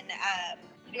then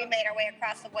we made our way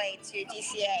across the way to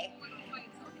DCA.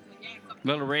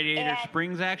 Little Radiator And-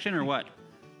 Springs action or what?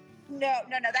 No,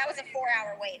 that was a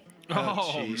 4-hour wait.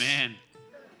 Oh, jeez. man.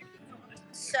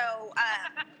 So,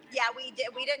 yeah, we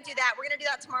didn't do that. We're gonna do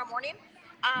that tomorrow morning.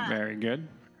 Very good.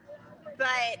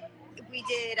 But we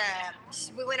did.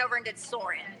 We went over and did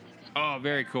Soarin'. Oh,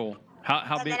 very cool. How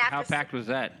And big? then How after- packed was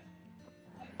that?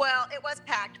 Well, it was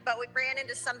packed, but we ran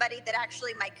into somebody that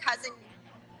actually my cousin's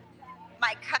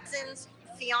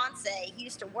fiance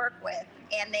used to work with,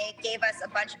 and they gave us a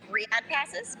bunch of Riyadh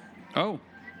passes. Oh,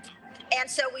 And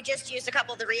so we just used a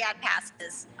couple of the Riyadh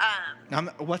passes.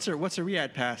 What's a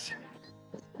Riyadh pass?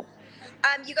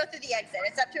 You go through the exit.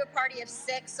 It's up to a party of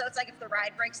 6, so it's like if the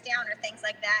ride breaks down or things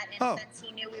like that. And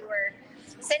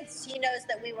since he knows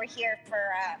that we were here for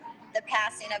the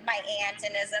passing of my aunt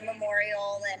and as a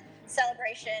memorial and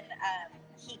celebration,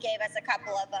 he gave us a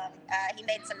couple of them. He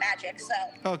made some magic, so.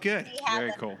 Oh, good. We have very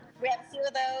them. cool. We have a few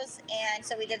of those, and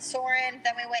so we did Soarin'.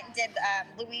 Then we went and did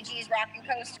Luigi's Rockin'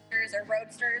 Coasters or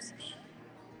Roadsters.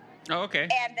 Oh, okay.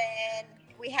 And then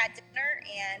we had dinner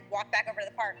and walked back over to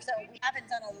the park. So we haven't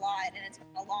done a lot, and it's been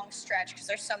a long stretch because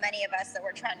there's so many of us that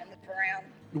we're trying to move around.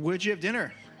 Where'd you have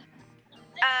dinner?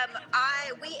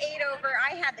 We ate over.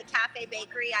 I had the Cafe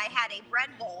Bakery. I had a bread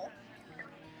bowl.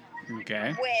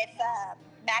 Okay. With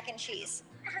mac and cheese.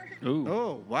 Ooh.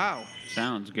 Oh, wow.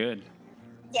 Sounds good.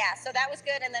 Yeah, so that was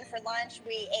good. And then for lunch,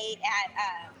 we ate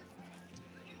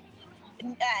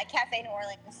at Cafe New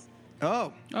Orleans.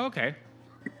 Oh. Okay.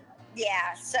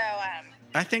 Yeah, so.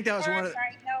 I think that was one of.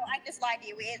 Sorry, no, I just lied to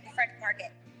you. We ate at the French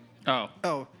Market. Oh.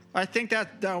 Oh, I think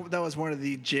that was one of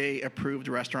the J-approved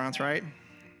restaurants, right?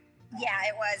 Yeah,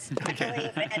 it was. I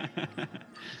believe. And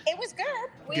it was good.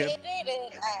 We Good. ate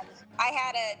it.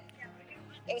 And,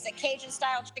 it was a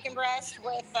Cajun-style chicken breast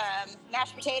with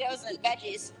mashed potatoes and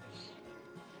veggies.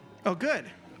 Oh, good.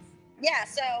 Yeah,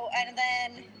 so, and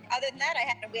then other than that,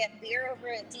 we had beer over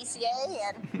at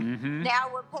DCA, and now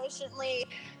we're patiently,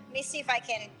 let me see if I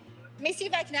can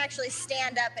actually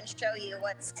stand up and show you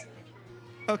what's going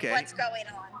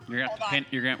on. We're gonna have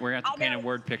to paint a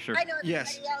word picture. I know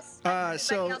Yes. everybody else,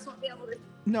 So- else won't be able to.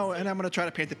 No, and I'm going to try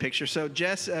to paint the picture. So,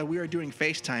 Jess, we are doing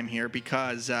FaceTime here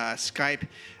because Skype,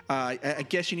 I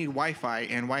guess you need Wi-Fi,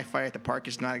 and Wi-Fi at the park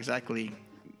is not exactly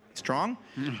strong.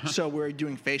 So we're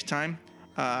doing FaceTime.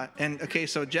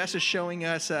 So Jess is showing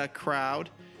us a crowd,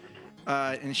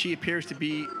 and she appears to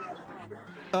be,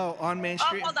 on Main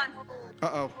Street. Oh, hold on.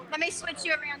 Uh-oh. Let me switch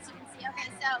you around so you can see. Okay,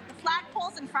 so the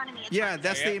flagpole's in front of me. It's Yeah, right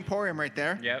that's there. the Emporium right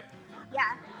there. Yep. Yeah.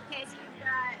 Okay, so you've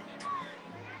got.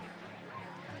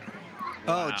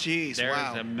 Oh, geez, There's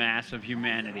wow. a mass of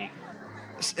humanity.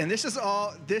 And this is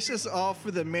all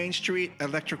for the Main Street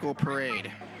Electrical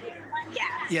Parade. Yeah.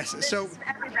 Yes. This So, is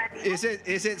everybody.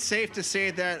 is it safe to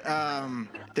say that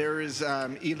there is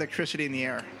electricity in the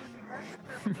air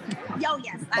Oh,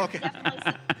 yes. I Okay. definitely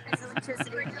see there's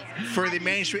electricity in there. for I the mean,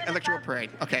 Main Street even Electrical above- Parade?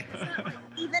 Okay.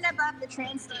 Even above the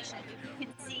train station, you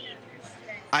can see.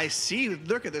 I see.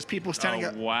 Look at there's people standing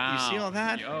up. Wow. You see all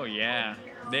that? Oh yeah.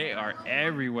 They are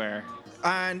everywhere.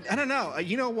 And I don't know.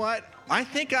 You know what? I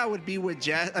think I would be with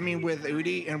with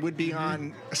Udi, and would be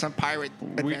on some pirate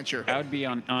adventure. I would be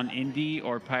on Indy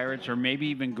or Pirates, or maybe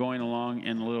even going along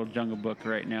in a little Jungle Book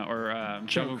right now, or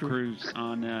Jungle Cruise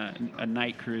on a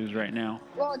night cruise right now.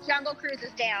 Well, Jungle Cruise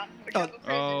is down. Jungle Cruise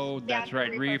Oh, is that's down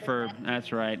right, for Reefer.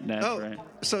 That's right. That's right.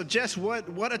 So Jess,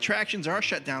 what attractions are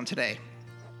shut down today?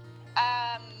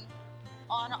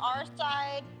 On our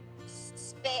side,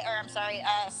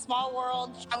 Small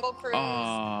World, Jungle Cruise.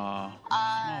 Oh,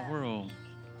 Small World.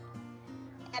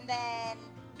 And then,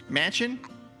 Mansion?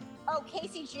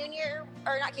 Casey Jr.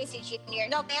 or not Casey Jr.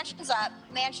 No, Mansion's up.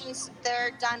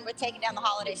 They're done with taking down the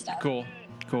holiday stuff. Cool.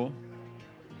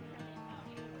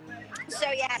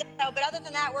 So yeah, but other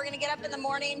than that, we're gonna get up in the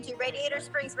morning, do Radiator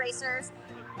Springs Racers,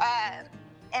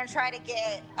 and try to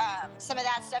get some of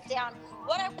that stuff down.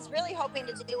 What I was really hoping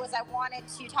to do was I wanted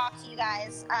to talk to you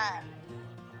guys.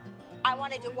 I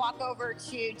wanted to walk over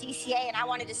to DCA and I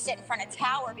wanted to sit in front of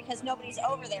Tower because nobody's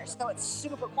over there, so it's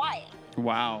super quiet.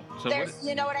 Wow. So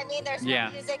You know what I mean? There's Yeah.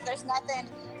 no music, there's nothing.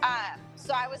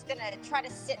 So I was gonna try to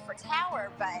sit for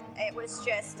Tower, but it was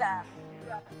just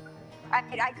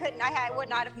I couldn't. I would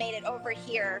not have made it over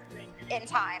here in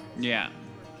time. Yeah.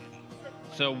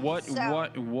 So what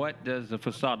does the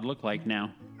facade look like now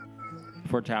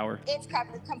for Tower? It's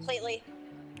covered completely.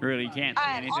 Really, you can't see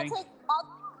anything?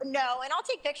 I'll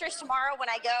take pictures tomorrow when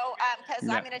I go because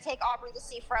Yeah. I'm going to take Aubrey to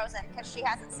see Frozen because she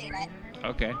hasn't seen it.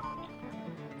 Okay.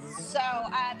 So,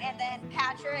 and then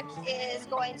Patrick is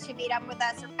going to meet up with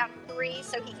us around 3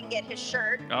 so he can get his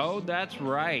shirt. Oh, that's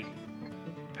right.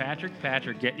 Patrick,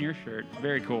 getting your shirt.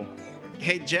 Very cool.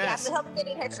 Hey, Yeah, Jess. so he'll be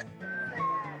getting his shirt.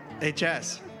 Hey,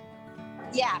 Jess.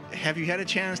 Yeah. Have you had a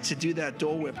chance to do that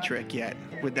Dole Whip trick yet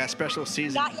with that special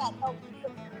season? Not yet. No,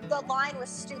 the line was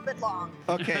stupid long.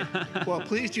 Okay. Well,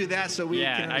 please do that so we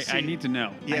can Yeah, see. I need to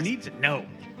know. Yes. I need to know.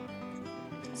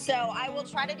 So I will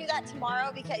try to do that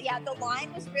tomorrow because, the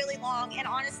line was really long. And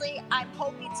honestly, I'm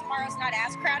hoping tomorrow's not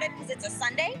as crowded because it's a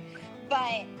Sunday.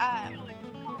 But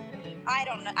I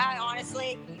don't know. I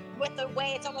honestly, with the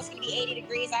way it's almost going to be 80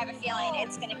 degrees, I have a feeling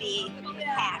it's going to be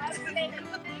packed.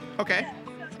 Okay.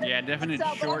 Yeah, definite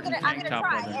So, short but and I'm tank gonna top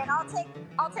try, weather. and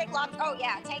I'll take lots. Oh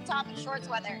yeah, tank top and shorts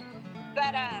weather.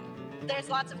 But there's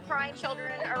lots of crying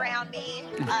children around me.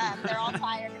 They're all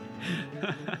tired.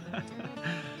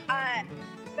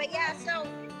 But yeah, so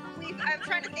I'm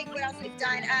trying to think what else we've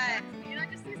done.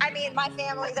 I mean, my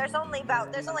family. There's only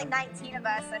 19 of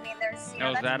us. I mean, there's Oh,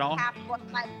 is that's that all? half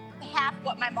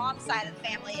what my mom's side of the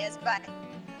family is. But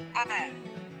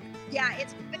yeah,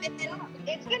 it's been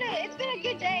a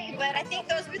good day. But I think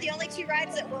those were the only 2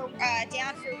 rides that were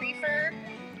down for Reefer.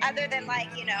 other than like,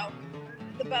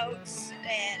 the boats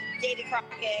and Davy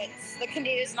Crockett's, the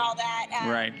canoes and all that.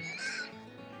 Right.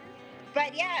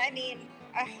 But yeah, I mean,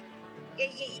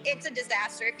 it's a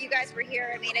disaster. If you guys were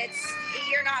here, I mean,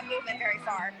 you're not moving very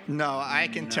far. No, I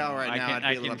can tell right now I'd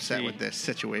be a little upset see. with this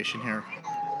situation here.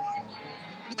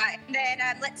 And then,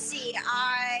 let's see,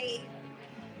 I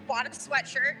bought a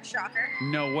sweatshirt, shocker.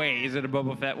 No way. Is it a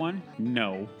Boba Fett one?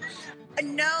 No.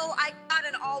 No, I got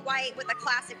an all white with a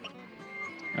classic.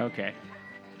 Okay.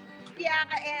 Yeah,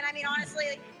 and I mean,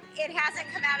 honestly, it hasn't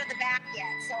come out of the bag yet,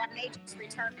 so I may just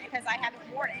return it because I haven't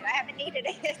worn it. I haven't needed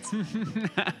it.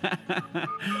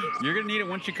 You're going to need it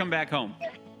once you come back home.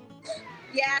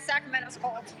 Yeah, Sacramento's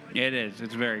cold. It is.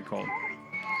 It's very cold.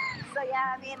 So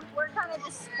yeah, I mean, we're kind of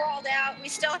just sprawled out. We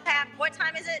still have, what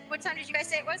time is it? What time did you guys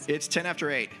say it was? It's 10 after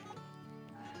 8.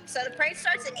 So the parade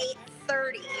starts at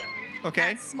 8:30.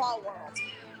 Okay. At Small World.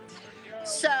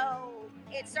 So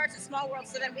it starts at Small World,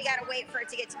 so then we got to wait for it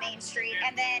to get to Main Street.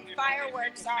 And then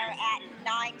fireworks are at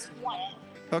 9:20.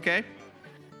 Okay.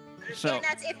 So, and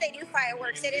that's if they do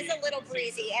fireworks. It is a little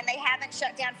breezy, and they haven't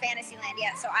shut down Fantasyland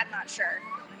yet, so I'm not sure.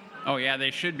 oh yeah,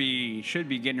 they should be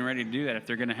getting ready to do that if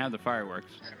they're going to have the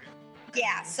fireworks.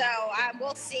 Yeah, so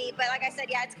we'll see. But like I said,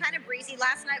 yeah, it's kind of breezy.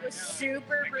 Last night was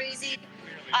super breezy.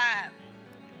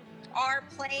 Our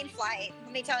plane flight.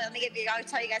 I'll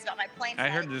tell you guys about my plane flight. I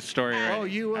heard this story. Right? Oh,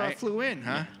 you flew in,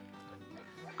 huh?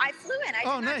 I flew in. I did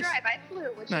not nice. drive. I flew,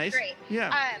 which Nice. is great.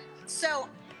 Yeah. So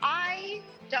I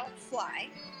don't fly.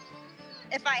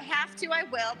 If I have to, I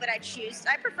will, but I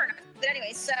prefer not. But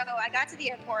anyway, so I got to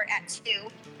the airport at 2.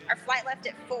 Our flight left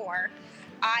at 4.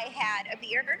 I had a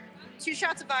beer, 2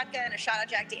 shots of vodka, and a shot of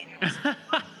Jack Daniels.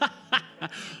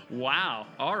 Wow.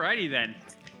 Alrighty then.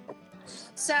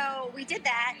 So we did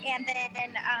that, and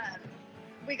then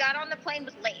we got on the plane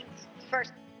with late.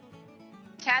 First,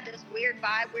 had this weird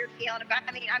vibe, weird feeling about.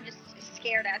 I mean, I'm just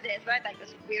scared as is, but I like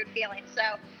this weird feeling. So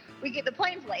we get the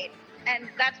plane's late, and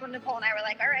that's when Nicole and I were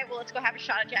like, all right, well, let's go have a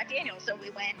shot of Jack Daniels. So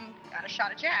we went and got a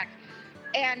shot of Jack,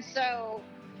 and so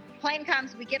plane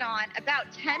comes, we get on.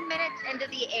 About 10 minutes into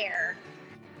the air,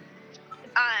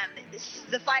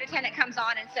 the flight attendant comes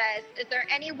on and says, is there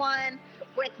anyone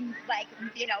with, like,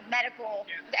 medical,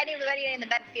 anybody in the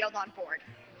med field on board?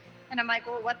 And I'm like,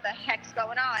 well, what the heck's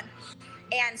going on?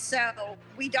 And so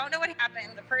we don't know what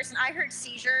happened. The person, I heard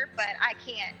seizure, but I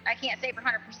can't say for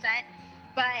 100%.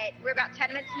 But we're about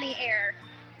 10 minutes in the air.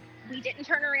 We didn't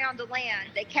turn around to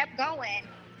land. They kept going,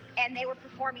 and they were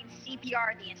performing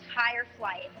CPR the entire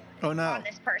flight. Oh, no. On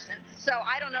this person. So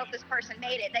I don't know if this person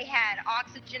made it. They had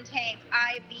oxygen tanks,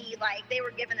 IV, like they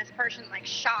were giving this person like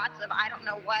shots of I don't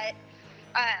know what.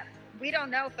 We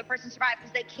don't know if the person survived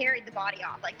because they carried the body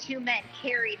off. Like 2 men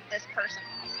carried this person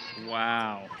off.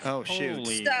 Wow. Oh,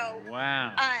 shoot.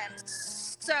 Wow.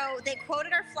 So they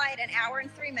quoted our flight an hour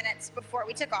and 3 minutes before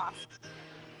we took off.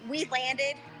 We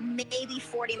landed maybe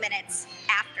 40 minutes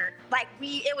after. Like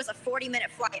it was a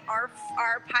 40-minute flight. Our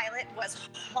pilot was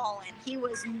hauling. He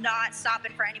was not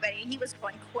stopping for anybody. He was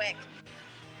going quick.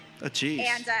 Oh, jeez.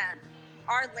 And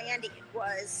our landing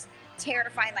was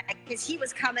terrifying, like because he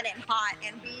was coming in hot,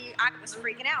 and I was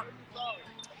freaking out.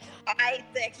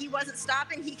 He wasn't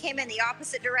stopping. He came in the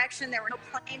opposite direction. There were no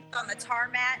planes on the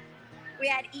tarmac. We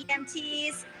had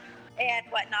EMTs and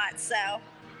whatnot. So.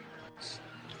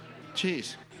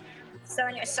 Jeez. So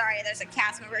anyway, sorry, there's a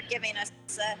cast member giving us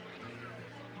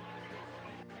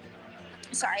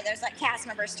there's like cast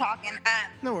members talking.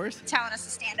 No worries. Telling us to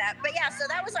stand up. But yeah, so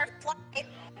that was our flight.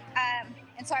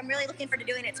 And so I'm really looking forward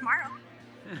to doing it tomorrow.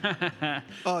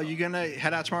 Oh, you gonna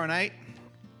head out tomorrow night?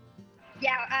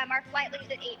 Yeah, our flight leaves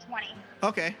at 8:20.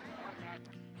 Okay.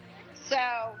 So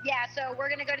yeah, so we're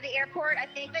gonna go to the airport. I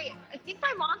think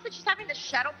my mom said she's having the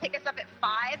shuttle pick us up at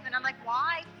 5, and I'm like,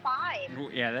 why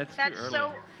 5? Yeah, that's too early.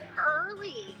 So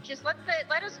early. Just let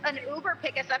us an Uber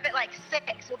pick us up at like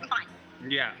 6. We'll be fine.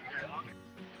 Yeah.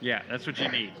 Yeah, that's what you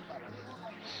need.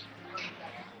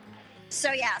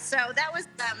 So yeah, so that was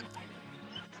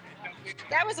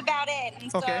about it.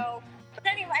 And okay. So, but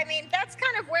anyway, I mean, that's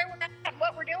kind of where we're at,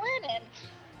 what we're doing, and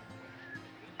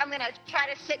I'm gonna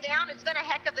try to sit down. It's been a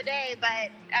heck of a day,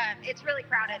 but it's really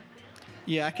crowded.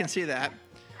 Yeah, I can see that.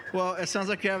 Well, it sounds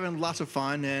like you're having lots of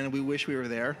fun, and we wish we were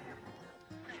there.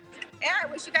 Yeah, I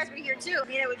wish you guys were here too. I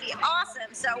mean, it would be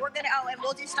awesome. So we're gonna. Oh, and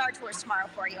we'll do Star Tours tomorrow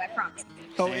for you. I promise.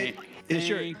 Oh, is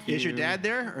your dad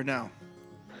there or no?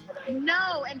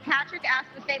 No, and Patrick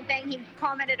asked the same thing. He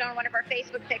commented on one of our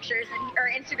Facebook pictures or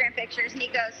Instagram pictures, and he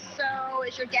goes, "So,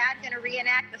 is your dad going to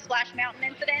reenact the Splash Mountain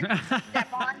incident?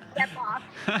 Step on, step off."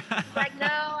 Like, no,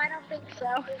 I don't think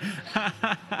so.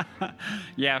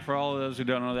 Yeah, for all of those who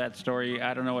don't know that story,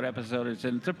 I don't know what episode it's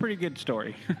in. It's a pretty good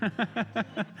story.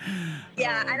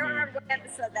 Yeah, I don't remember what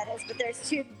episode that is, but there's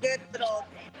 2 good little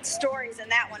stories in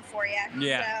that one for you.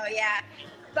 Yeah. So, yeah.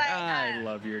 But, I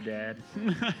love your dad.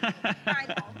 I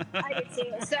know. I do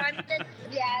too. So, I mean,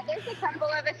 there's a couple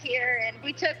of us here, and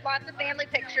we took lots of family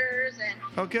pictures, and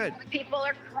Oh, good. people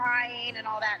are crying and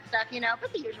all that stuff,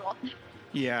 but the usual.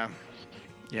 Yeah.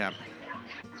 Yeah.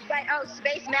 But,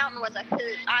 Space Mountain was a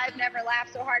hoot. I've never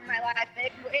laughed so hard in my life.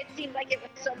 It seemed like it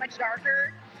was so much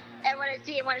darker. And when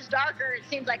it's darker, it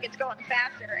seems like it's going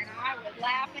faster. And I was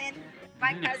laughing.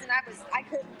 My cousin, I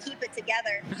couldn't keep it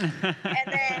together.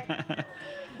 And then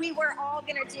we were all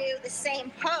going to do the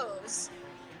same pose.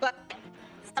 But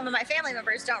some of my family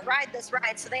members don't ride this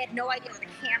ride, so they had no idea where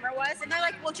the camera was. And they're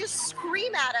like, well, just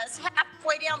scream at us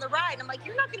halfway down the ride. And I'm like,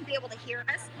 you're not going to be able to hear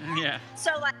us. Yeah.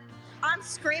 So, I'm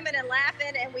screaming and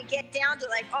laughing, and we get down to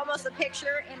almost a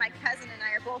picture, and my cousin and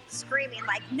I are both screaming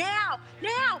now,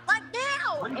 now.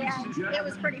 And it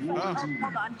was pretty funny. Oh,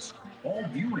 hold on. All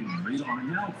viewing areas are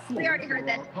now full. We already heard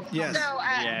that. Yes. So,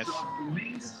 Yes.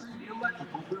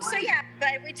 So yeah,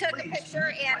 but we took a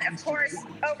picture, and of course,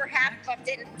 over half of them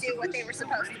didn't do what they were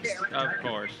supposed to do. Of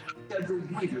course.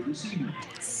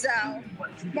 So,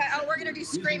 but we're gonna do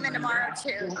screaming tomorrow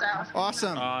too. So.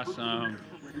 Awesome. Awesome.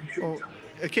 Well,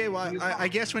 okay, well, I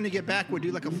guess when you get back, we'll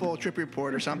do a full trip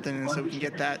report or something, and so we can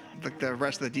get that, the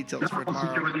rest of the details for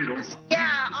tomorrow.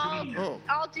 Yeah,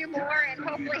 I'll do more and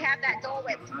hopefully have that Dole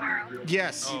Whip tomorrow.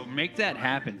 Yes. Oh, make that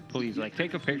happen, please.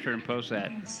 Take a picture and post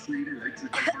that.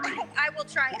 I will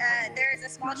try. There's a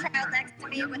small child next to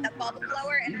me with a bubble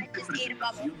blower, and I just ate a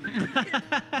bubble.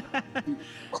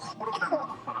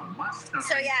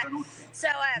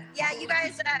 Yeah, you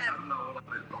guys,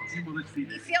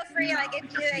 feel free,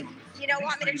 if you don't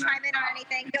want me to chime in on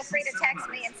anything, feel free to text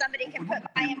me, and somebody can put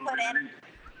my input in.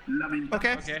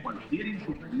 Okay.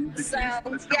 So,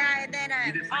 yeah, and then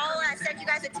I'll send you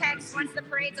guys a text once the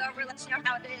parade's over, let you know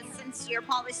how it is, since you'll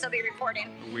probably still be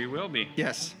recording. We will be.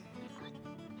 Yes.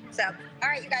 So, all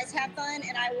right, you guys have fun,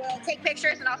 and I will take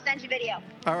pictures, and I'll send you video.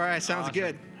 All right, sounds Awesome.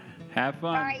 good. Have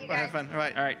fun. All right, you guys. Have fun. All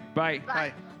right. All right. Bye.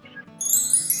 Bye.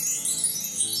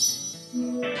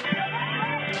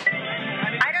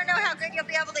 I don't know how good you'll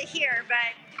be able to hear,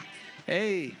 but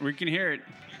Hey. We can hear it.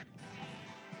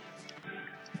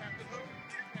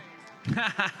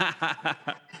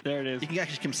 There it is. You can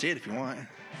actually come see it if you want.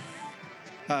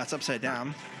 It's upside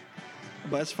down,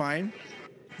 but it's fine.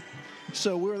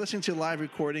 So we were listening to a live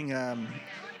recording of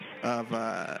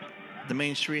the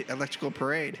Main Street Electrical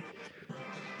Parade.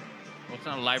 Well, it's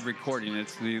not a live recording.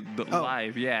 It's the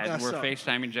live. Yeah, we're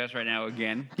FaceTiming Jess right now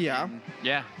again. Yeah. And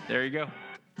yeah, there you go.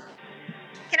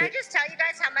 can I just tell you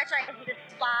guys how much I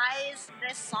despise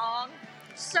this song?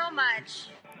 So much.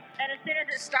 And as soon as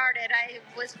it started, I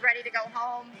was ready to go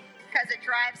home because it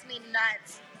drives me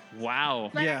nuts.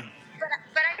 Wow. But, Yeah. But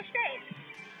I stayed.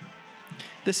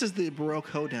 This is the Baroque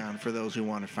Hoedown for those who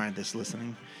want to find this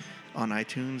listening on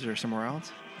iTunes or somewhere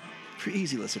else. For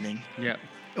easy listening, Yep.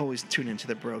 always tune into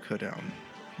the Baroque Hoedown.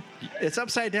 It's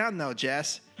upside down though,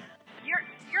 Jess. You're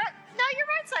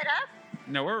right side up.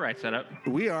 No, we're right set up.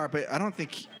 We are, but I don't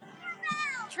think.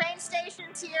 Train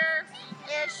station's here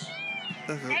ish.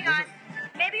 Hang on.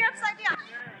 Maybe you're upside down.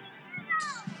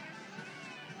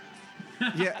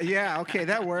 Yeah, okay,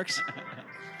 that works.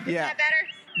 Yeah. Is that better?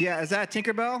 Yeah, is that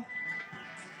Tinkerbell?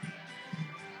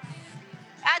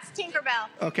 That's Tinkerbell.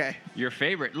 Okay. Your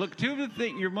favorite. Look, two of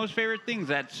your most favorite things,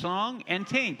 that song and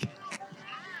Tink.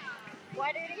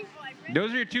 What did he?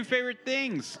 Those are your two favorite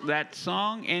things, that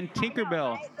song and Tinkerbell.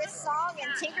 Know, right? This song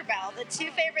and Tinkerbell, the two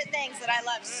favorite things that I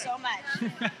love so much.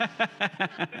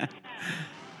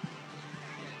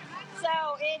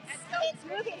 So it's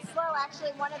moving slow.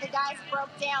 Actually, one of the guys broke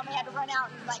down. They had to run out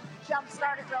and jump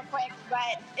start it real quick,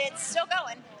 but it's still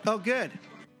going. Oh, good.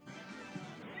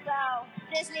 So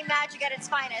Disney magic at its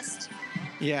finest.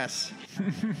 Yes.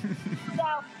 So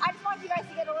I just want you guys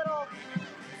to get a little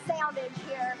soundage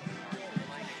here.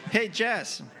 Hey,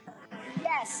 Jess,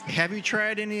 Yes. have you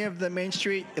tried any of the Main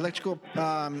Street Electrical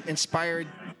inspired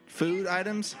food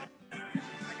items?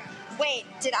 Wait,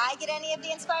 did I get any of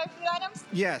the inspired food items?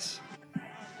 Yes.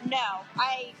 No,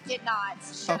 I did not.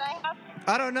 Should I have?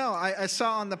 I don't know. I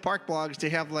saw on the park blogs they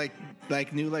have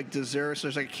new desserts.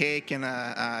 There's cake and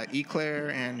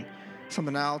eclair and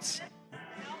something else.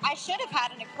 I should have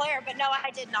had an eclair, but no,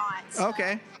 I did not. So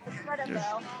Okay. I should have,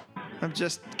 though. I'm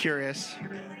just curious.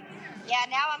 Yeah,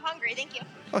 now I'm hungry. Thank you.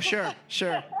 Oh, sure.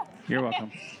 You're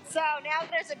welcome. So now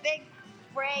there's a big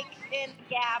break in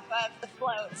the gap of the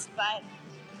floats, but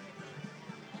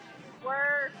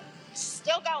we're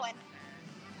still going.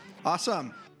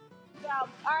 Awesome. So,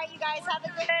 all right, you guys have a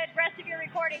good rest of your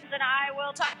recordings, and I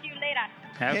will talk to you later.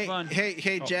 Have fun.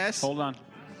 Hey, Jess. Hold on.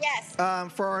 Yes.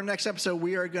 For our next episode,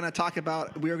 we are going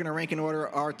to rank in order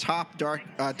our top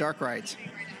dark rides.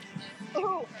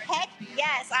 Ooh, heck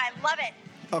yes, I love it.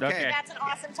 Okay. That's an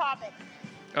awesome topic.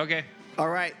 Okay. All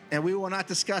right, and we will not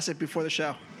discuss it before the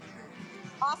show.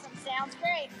 Awesome, sounds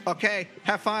great. Okay,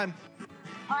 have fun.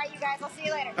 All right, you guys, I'll see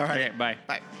you later. All right, Okay, bye.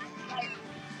 bye.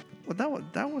 Well,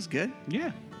 that was good.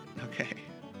 Yeah.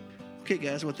 Okay,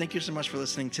 guys. Well, thank you so much for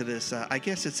listening to this. I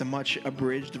guess it's a much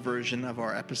abridged version of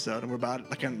our episode, and we're about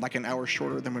like an hour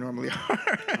shorter than we normally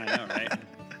are. I know, right?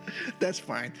 That's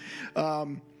fine.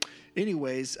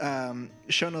 Anyways,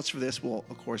 show notes for this will,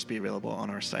 of course, be available on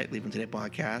our site, Leaving Today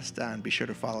Podcast. And be sure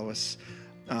to follow us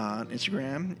on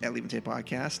Instagram at Leaving Today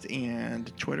Podcast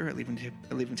and Twitter at Leaving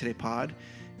Today Pod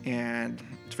and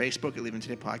Facebook at Leaving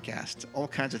Today Podcast. All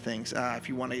kinds of things. If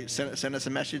you want to send us a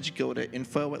message, go to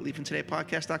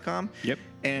info@leavingtodaypodcast.com. Yep.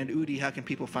 And Udi, how can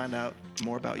people find out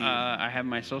more about you? I have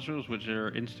my socials, which are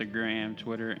Instagram,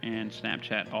 Twitter, and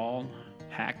Snapchat, all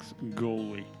Hacks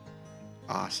Goalie.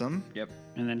 Awesome. Yep.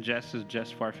 And then Jess is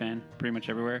Jess Farfan, pretty much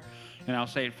everywhere. And I'll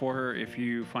say it for her. If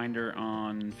you find her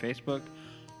on Facebook,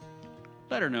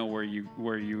 let her know where you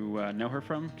know her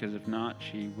from, because if not,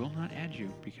 she will not add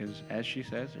you, because as she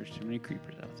says, there's too many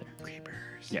creepers out there.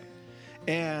 Creepers. Yep.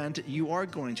 And you are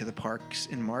going to the parks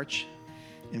in March,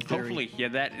 in theory. Hopefully. Yeah,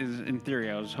 that is in theory.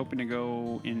 I was hoping to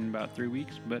go in about 3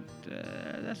 weeks, but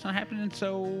that's not happening,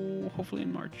 so hopefully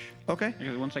in March. Okay.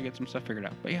 Because once I get some stuff figured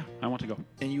out. But yeah, I want to go.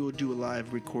 And you will do a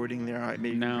live recording there?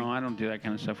 Maybe No, I don't do that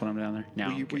kind of stuff when I'm down there. No.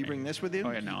 Will you bring this with you?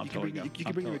 Oh, yeah, no, I'll totally go. You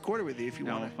can bring the recorder with you if you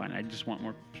no, want to. fine. I just want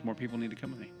more people need to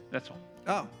come with me. That's all.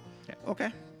 Oh. Yeah.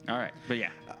 Okay. All right. But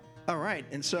yeah. All right.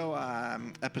 And so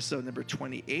episode number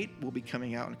 28 will be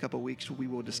coming out in a couple of weeks. We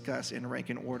will discuss and rank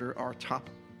in order our top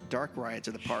dark rides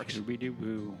of the parks.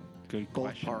 Scooby-Doo. Good Both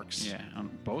question. parks. Yeah, on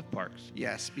both parks.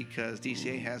 Yes, because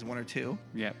DCA has one or two.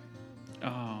 Yep.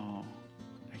 Oh,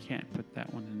 I can't put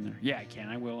that one in there. Yeah, I can.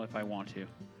 I will if I want to.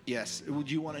 Yes. Would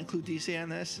you want to include DCA on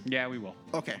this? Yeah, we will.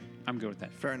 Okay. I'm good with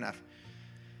that. Fair enough.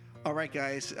 All right,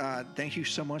 guys. Thank you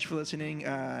so much for listening.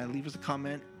 Leave us a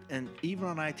comment. And even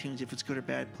on iTunes, if it's good or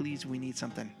bad, please, we need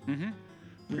something. Mm-hmm.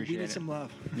 We need some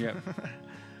love. Yep.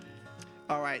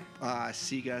 All right.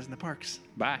 See you guys in the parks.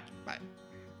 Bye. Bye.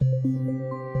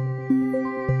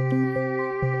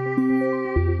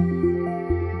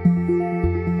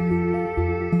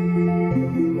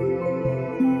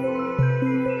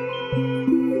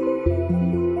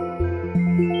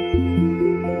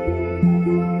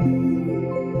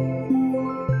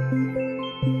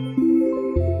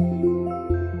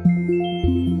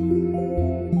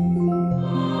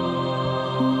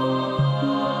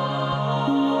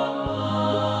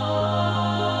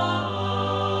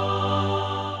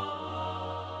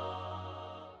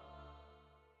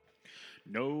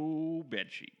 No bed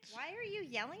sheets. Why are you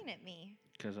yelling at me?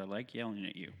 Because I like yelling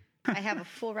at you. I have a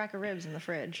full rack of ribs in the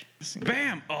fridge.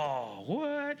 Bam! Oh,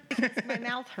 what? My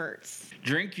mouth hurts.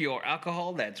 Drink your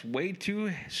alcohol that's way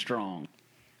too strong.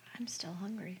 I'm still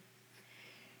hungry.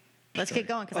 Let's get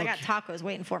going, because I got tacos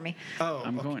waiting for me. Oh,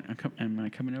 I'm going. Am I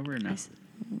coming over or no?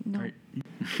 No. Right.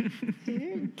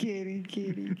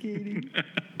 Kitty.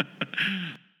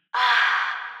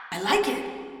 I like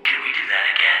it.